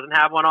somebody doesn't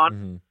have one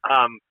on.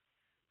 Mm-hmm.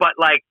 But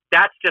like,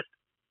 that's just,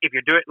 if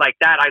you're doing it like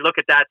that, I look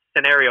at that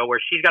scenario where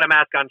she's got a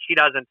mask on, she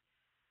doesn't.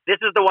 This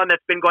is the one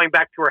that's been going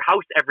back to her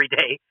house every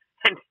day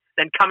and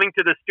then coming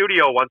to the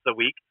studio once a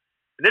week.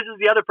 And this is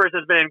the other person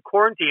that's been in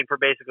quarantine for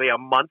basically a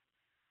month.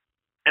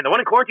 And the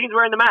one in quarantine is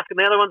wearing the mask and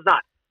the other one's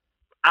not.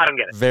 I don't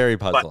get it. Very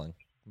puzzling.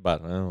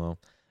 But I don't know.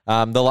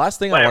 The last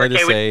thing I wanted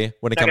to say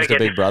when it comes to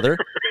Big Brother,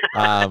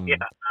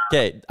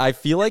 okay, I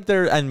feel like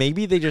and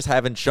maybe they just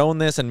haven't shown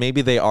this, and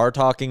maybe they are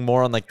talking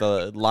more on like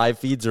the live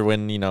feeds or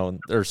when,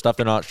 or stuff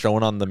they're not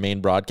showing on the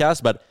main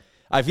broadcast, but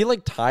I feel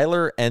like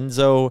Tyler,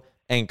 Enzo,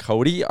 and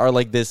Cody are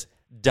like this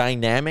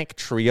dynamic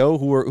trio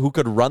who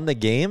could run the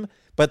game,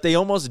 but they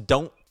almost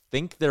don't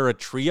think they're a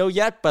trio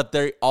yet, but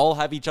they all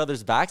have each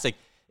other's backs. Like,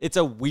 it's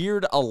a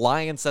weird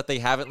alliance that they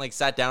haven't like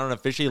sat down and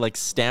officially like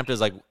stamped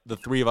as like the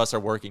three of us are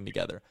working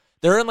together.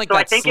 They're in like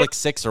that slick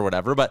six or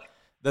whatever, but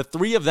the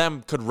three of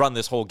them could run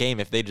this whole game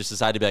if they just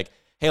decide to be like,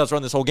 hey, let's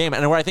run this whole game.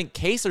 And where I think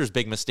Kaser's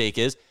big mistake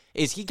is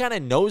he kind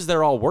of knows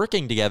they're all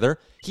working together.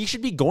 He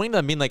should be going to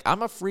them being like,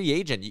 I'm a free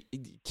agent.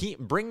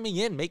 Bring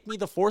me in. Make me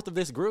the fourth of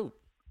this group.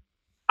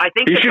 I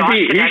think he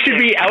should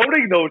be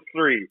outing those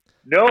three.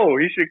 No,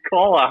 he should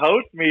call a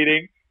house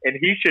meeting and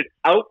he should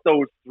out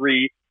those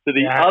three to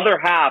the other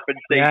half and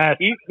say,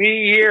 keep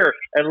me here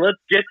and let's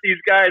get these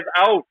guys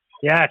out.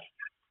 Yes.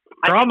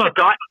 I think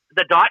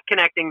the dot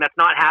connecting that's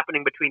not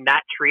happening between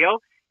that trio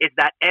is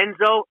that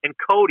Enzo and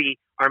Cody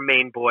are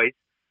main boys,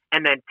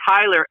 and then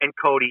Tyler and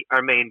Cody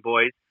are main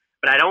boys.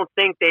 But I don't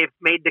think they've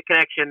made the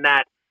connection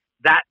that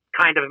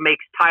kind of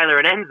makes Tyler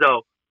and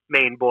Enzo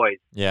main boys.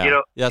 Yeah, you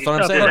know, that's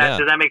what I'm saying.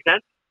 Does that make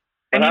sense?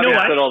 And you know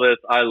what? Said all this,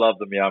 I love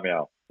the meow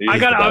meow.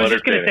 I was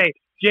just going to say,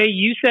 Jay,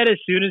 you said as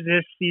soon as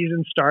this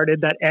season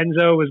started that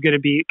Enzo was going to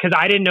be, because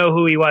I didn't know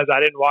who he was. I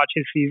didn't watch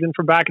his season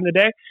from back in the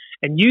day.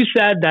 And you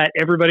said that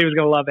everybody was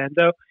going to love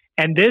Enzo.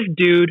 And this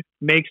dude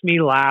makes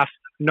me laugh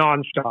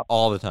nonstop.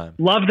 All the time.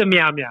 Love the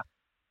meow meow.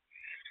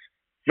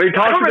 But he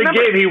talks in the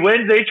game. He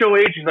wins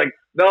HOH. He's like,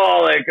 no,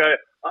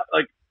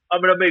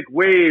 I'm going to make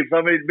waves.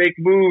 I'm going to make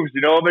moves.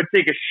 I'm going to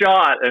take a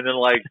shot. And then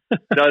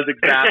does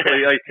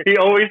exactly. He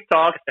always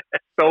talks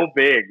so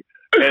big.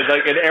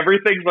 And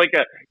everything's like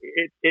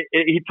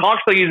he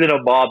talks like he's in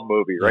a mob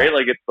movie, right?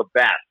 Like it's the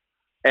best.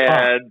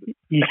 And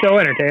he's so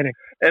entertaining.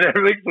 And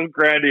everything's so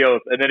grandiose.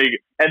 And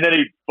then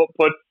he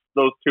puts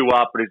those two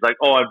up and he's like,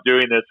 oh, I'm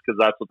doing this because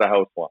that's what the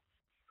house wants.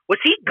 Was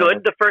he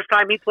good the first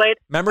time he played?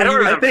 Remember,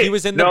 he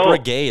was in the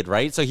brigade,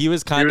 right? So he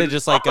was kind of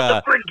just like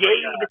the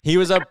brigade. He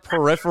was a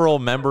peripheral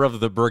member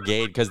of the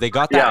brigade because they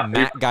got that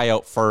Matt guy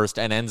out first,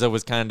 and Enzo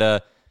was kind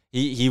of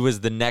he was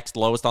the next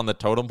lowest on the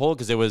totem pole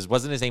because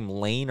wasn't his name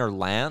Lane or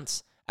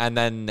Lance, and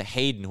then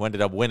Hayden who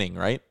ended up winning,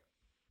 right?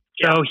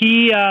 So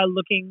he,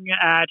 looking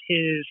at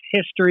his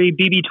history,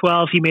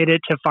 BB12, he made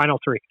it to Final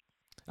 3.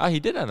 Oh, he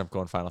did end up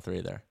going Final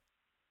 3 there.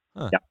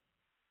 Huh. Yeah.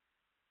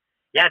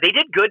 Yeah, they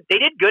did good. They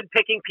did good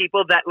picking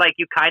people that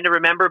you kind of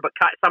remember, but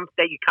some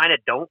that you kind of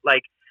don't. When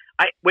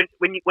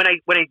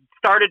I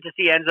started to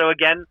see Enzo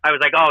again, I was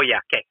like, oh yeah,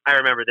 okay, I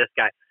remember this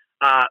guy.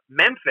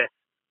 Memphis,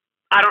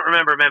 I don't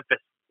remember Memphis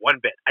one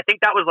bit. I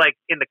think that was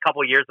in the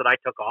couple years that I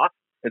took off.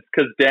 It's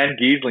because Dan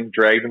Giesling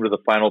dragged him to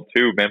the final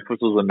two. Memphis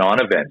was a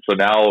non-event, so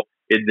now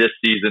in this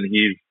season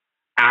he's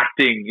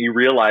acting. He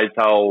realized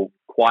how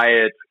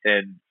quiet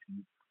and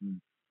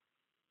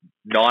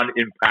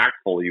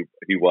non-impactful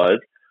he was.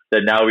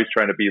 That now he's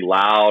trying to be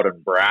loud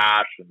and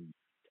brash and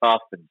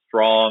tough and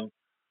strong.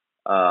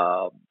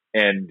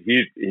 And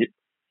he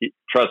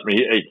trust me,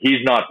 he's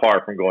not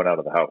far from going out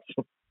of the house.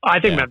 I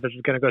think Memphis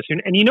is going to go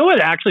soon. And you know what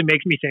actually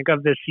makes me think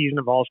of this season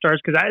of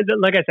All-Stars? Because,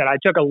 like I said, I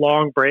took a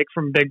long break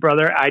from Big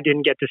Brother. I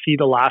didn't get to see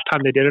the last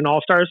time they did an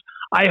All-Stars.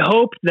 I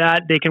hope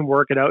that they can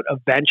work it out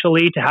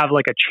eventually to have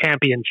a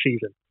champion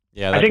season.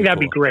 Yeah, I think that'd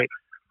be great.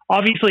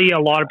 Obviously,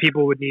 a lot of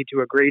people would need to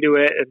agree to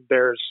it, and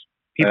there's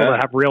people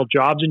that have real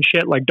jobs and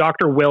shit. Like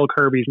Dr. Will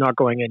Kirby's not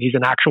going in. He's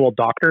an actual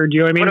doctor. Do you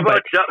know what I mean? What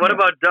about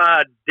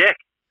Dick?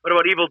 What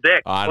about Evil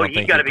Dick? I don't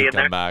think he could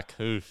come back.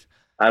 Oof.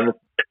 I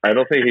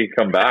don't think he can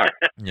come back.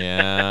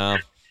 Yeah.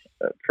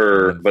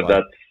 But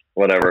that's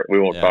whatever. We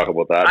won't talk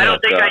about that. I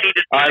don't think I need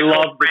to see I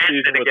love the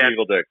season with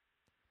Evil Dick.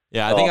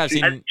 Yeah, I think I've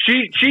seen.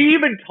 She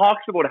even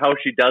talks about how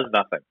she does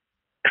nothing.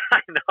 I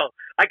know.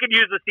 I could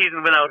use the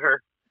season without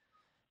her.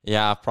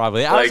 Yeah,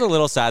 probably. I was a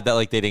little sad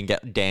that they didn't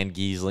get Dan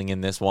Giesling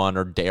in this one,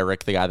 or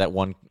Derek, the guy that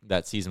won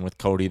that season with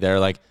Cody there.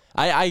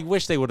 I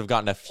wish they would have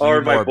gotten a few more.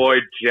 Or my boy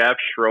Jeff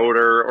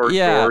Schroeder or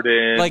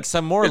Jordan.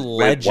 Some more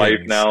legends. Wife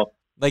now.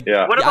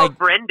 What about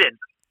Brendan?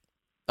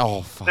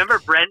 Oh, fuck. Remember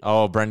Brendan?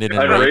 Oh, Brendan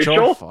and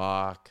Rachel?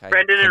 Fuck.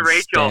 Brendan and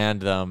Rachel.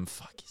 Stand them.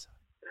 Fuck.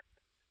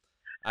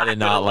 I did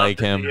not like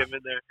him.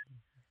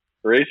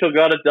 Rachel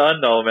got it done,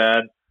 though,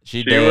 man.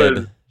 She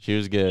did. She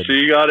was good.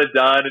 She got it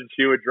done, and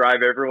she would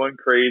drive everyone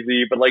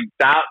crazy. But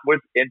that was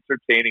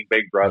entertaining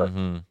Big Brother.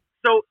 Mm-hmm.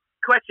 So,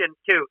 question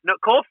too. No,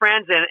 Cole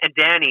Franzen and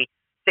Danny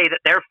say that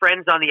they're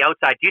friends on the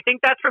outside. Do you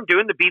think that's from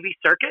doing the BB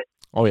circuit?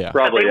 Oh yeah,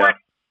 probably.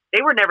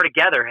 They were never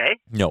together, hey?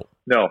 No.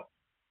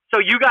 So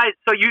you guys,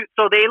 so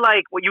they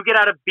when you get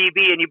out of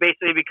BB and you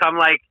basically become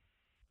like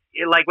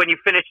when you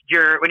finish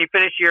your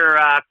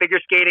figure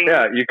skating.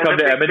 Yeah, you come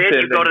to Edmonton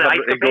and go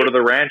to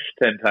the ranch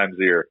 10 times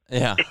a year.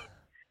 Yeah.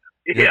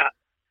 Yeah.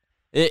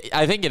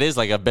 I think it is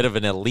a bit of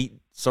an elite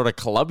sort of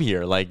club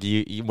here.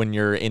 You when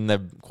you're in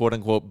the quote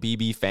unquote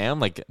BB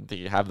fam,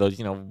 you have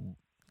those,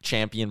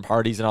 champion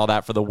parties and all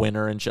that for the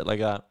winner and shit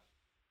like that.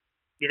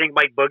 You think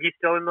Mike Boogie's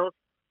still in those?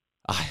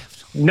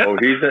 No,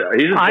 he's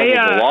in trouble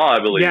with the law, I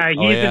believe. Yeah,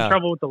 he's in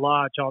trouble with the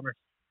law, Chalmers.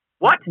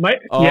 What?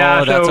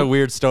 That's a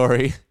weird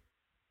story.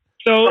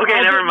 So okay,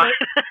 never mind.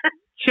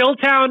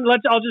 Chilltown.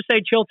 I'll just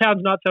say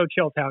Chilltown's not so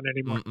Chilltown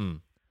anymore.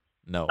 Mm-mm.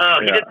 No. Oh,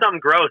 he did something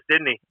gross,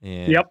 didn't he?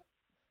 Yeah. Yep.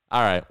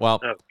 All right. Well.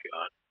 Oh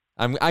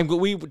God.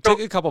 We took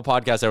a couple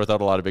podcasts there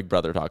without a lot of Big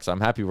Brother talk, so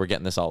I'm happy we're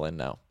getting this all in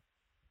now.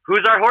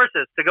 Who's our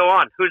horses to go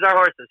on? Who's our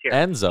horses here?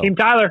 Enzo. Team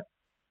Tyler.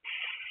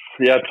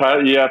 Yeah,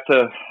 Tyler. You have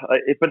to.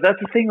 But that's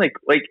the thing.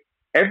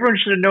 Everyone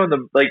should have known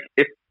them.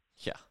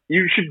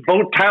 You should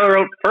vote Tyler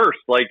out first.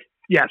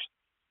 Yes.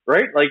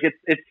 Right?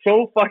 It's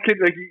so fucking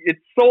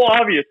it's so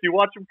obvious. You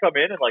watch him come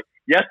in and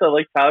yes, I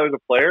like Tyler the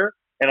player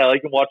and I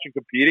like him watching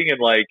competing and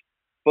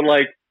but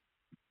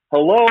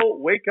hello,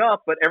 wake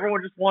up, but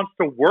everyone just wants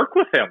to work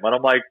with him. And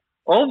I'm like,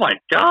 oh my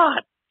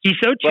God. He's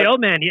so chill,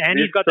 man.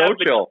 He's got so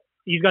chill.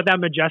 He's got that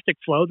majestic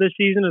flow this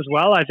season as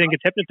well. I think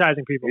it's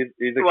hypnotizing people.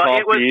 He's a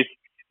calm piece.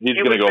 He's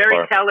going to go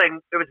far.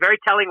 It was very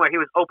telling where he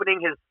was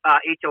opening his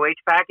HOH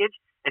package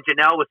and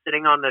Janelle was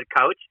sitting on the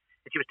couch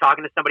and she was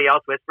talking to somebody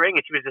else whispering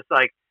and she was just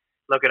like,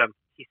 look at him.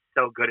 He's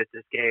so good at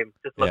this game.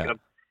 Just look at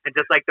him. And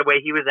just the way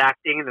he was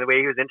acting and the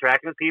way he was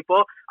interacting with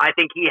people, I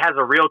think he has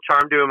a real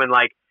charm to him and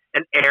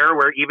an air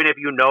where even if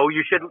you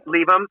shouldn't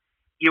leave him,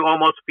 you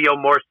almost feel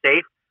more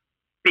safe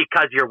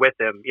because you're with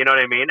him. You know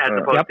what I mean? As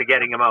opposed to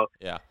getting him out.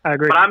 Yeah. I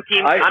agree. But I'm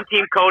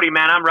team Cody,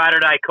 man. I'm ride or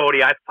die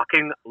Cody. I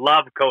fucking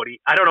love Cody.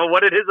 I don't know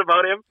what it is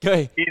about him.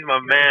 Okay. He's my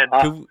man.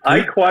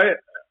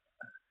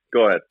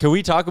 Go ahead. Can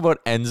we talk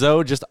about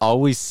Enzo just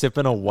always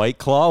sipping a White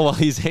Claw while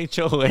he's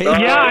HOA?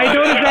 Yeah,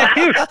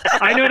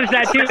 I noticed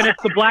that too. And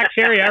it's the black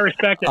cherry. I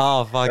respect it.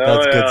 Oh, fuck.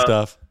 That's good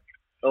stuff.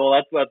 Oh,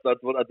 that's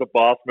a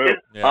boss move. Is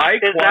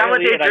that what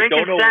they drink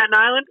in Staten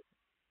Island?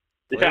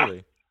 Really?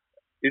 Yeah.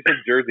 He's in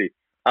Jersey.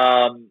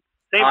 Same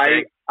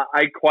thing.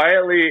 I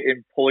quietly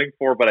am pulling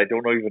for, but I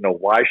don't even know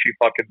why she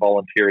fucking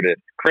volunteered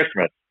it.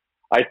 Christmas.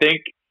 I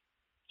think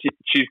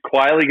she's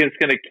quietly just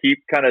going to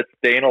keep kind of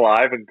staying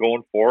alive and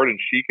going forward, and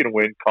she can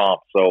win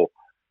comp. So,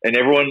 and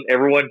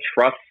everyone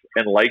trusts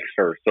and likes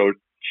her, so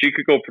she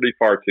could go pretty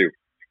far too.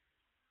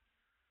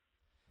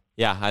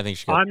 Yeah, I think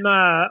she could.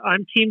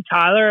 I'm Team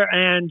Tyler,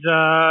 and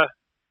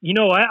you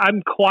know what?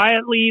 I'm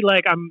quietly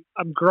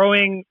I'm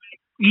growing.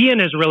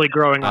 Ian is really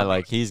growing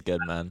up. He's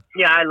good, man.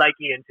 Yeah, I like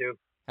Ian too.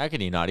 How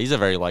can he not? He's a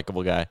very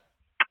likable guy.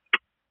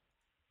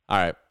 All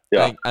right.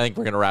 Yeah. I think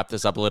we're going to wrap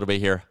this up a little bit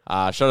here.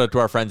 Shout out to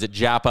our friends at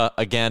Japa.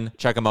 Again,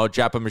 check them out,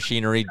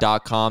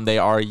 japamachinery.com. They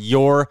are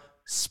your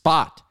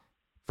spot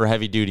for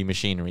heavy-duty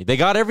machinery. They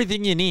got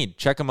everything you need.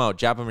 Check them out,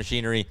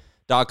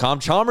 japamachinery.com.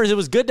 Chalmers, it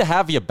was good to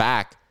have you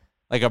back.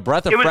 Like a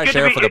breath of fresh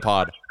air for the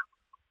pod.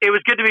 It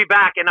was good to be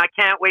back, and I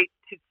can't wait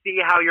to see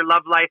how your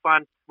love life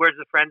on Where's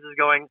the Friends is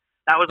going.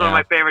 That was one of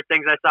my favorite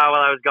things I saw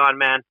while I was gone,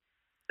 man.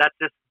 That's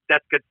good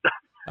stuff.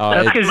 Oh,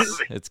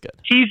 it's good.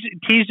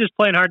 He's just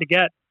playing hard to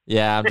get.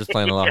 Yeah, I'm just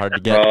playing a little hard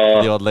to get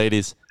for the old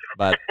ladies.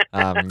 But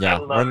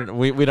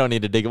we don't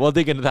need to dig. We'll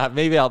dig into that.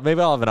 Maybe I'll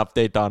have an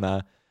update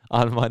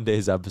on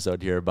Monday's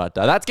episode here. But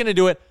that's gonna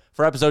do it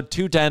for episode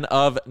 210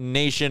 of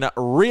Nation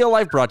Real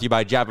Life, brought to you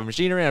by Japa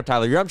Machinery. I'm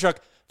Tyler Yaremchuk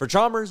for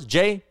Chalmers,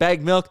 Jay,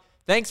 Bag Milk.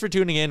 Thanks for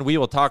tuning in. We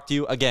will talk to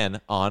you again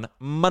on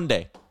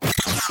Monday.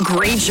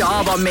 Great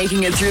job on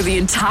making it through the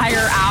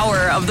entire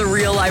hour of the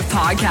Real Life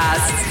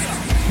podcast.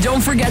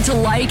 Don't forget to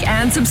like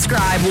and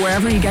subscribe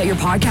wherever you get your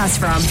podcast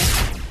from.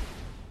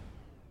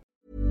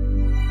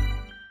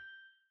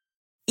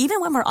 Even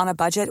when we're on a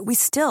budget, we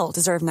still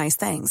deserve nice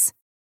things.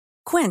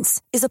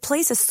 Quince is a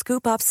place to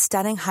scoop up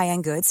stunning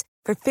high-end goods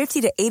for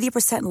 50 to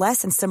 80%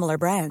 less than similar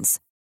brands.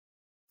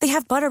 They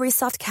have buttery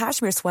soft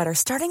cashmere sweaters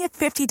starting at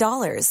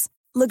 $50,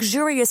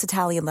 luxurious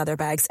Italian leather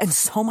bags, and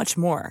so much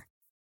more.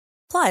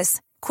 Plus,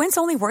 Quince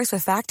only works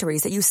with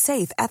factories that use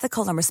safe,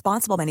 ethical, and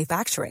responsible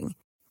manufacturing.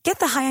 Get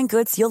the high-end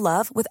goods you'll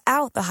love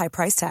without the high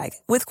price tag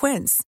with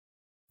Quince.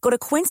 Go to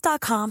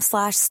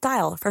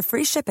quince.com/style for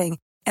free shipping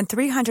and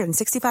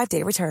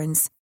 365-day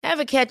returns.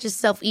 Ever catch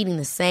yourself eating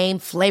the same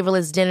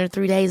flavorless dinner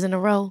 3 days in a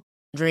row?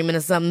 Dreaming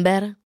of something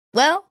better?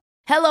 Well,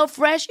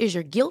 HelloFresh is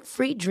your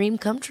guilt-free dream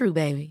come true,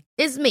 baby.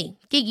 It's me,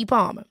 Keke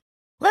Palmer.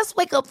 Let's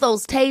wake up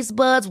those taste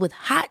buds with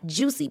hot,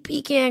 juicy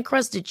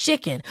pecan-crusted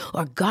chicken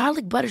or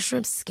garlic butter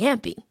shrimp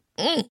scampi.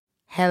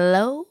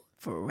 Hello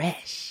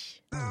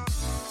Fresh.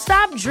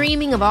 Stop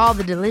dreaming of all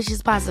the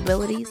delicious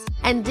possibilities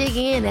and dig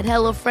in at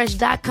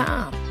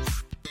HelloFresh.com.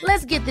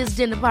 Let's get this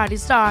dinner party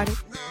started.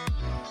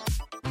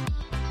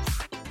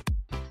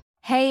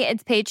 Hey,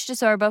 it's Paige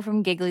DeSorbo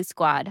from Giggly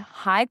Squad.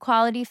 High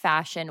quality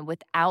fashion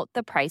without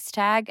the price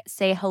tag.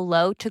 Say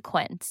hello to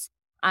Quince.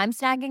 I'm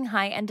snagging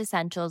high-end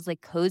essentials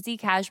like cozy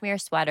cashmere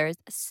sweaters,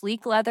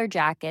 sleek leather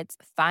jackets,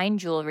 fine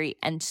jewelry,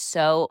 and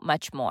so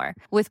much more.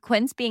 With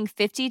Quince being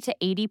 50 to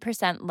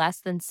 80%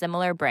 less than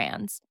similar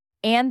brands.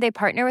 And they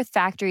partner with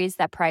factories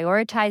that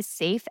prioritize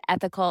safe,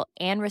 ethical,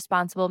 and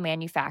responsible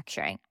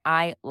manufacturing.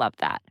 I love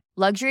that.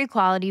 Luxury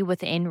quality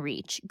within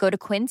reach. Go to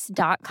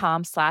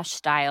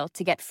quince.com/style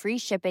to get free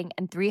shipping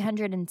and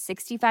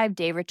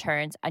 365-day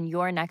returns on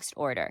your next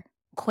order.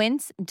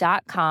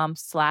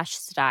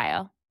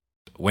 Quince.com/style.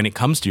 When it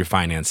comes to your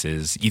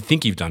finances, you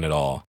think you've done it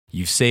all.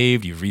 You've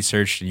saved, you've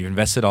researched, and you've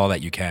invested all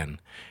that you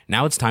can.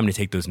 Now it's time to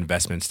take those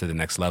investments to the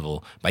next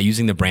level by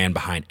using the brand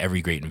behind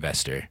every great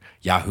investor,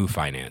 Yahoo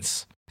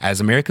Finance. As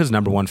America's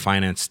 #1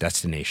 finance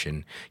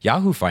destination,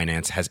 Yahoo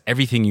Finance has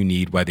everything you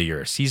need, whether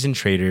you're a seasoned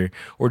trader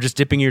or just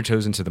dipping your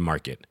toes into the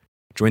market.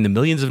 Join the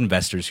millions of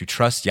investors who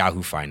trust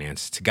Yahoo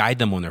Finance to guide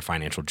them on their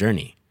financial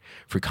journey.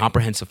 For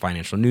comprehensive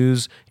financial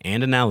news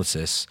and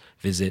analysis,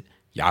 visit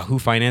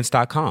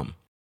yahoofinance.com.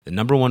 The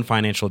 #1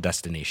 financial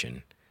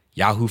destination,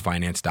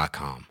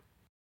 yahoofinance.com.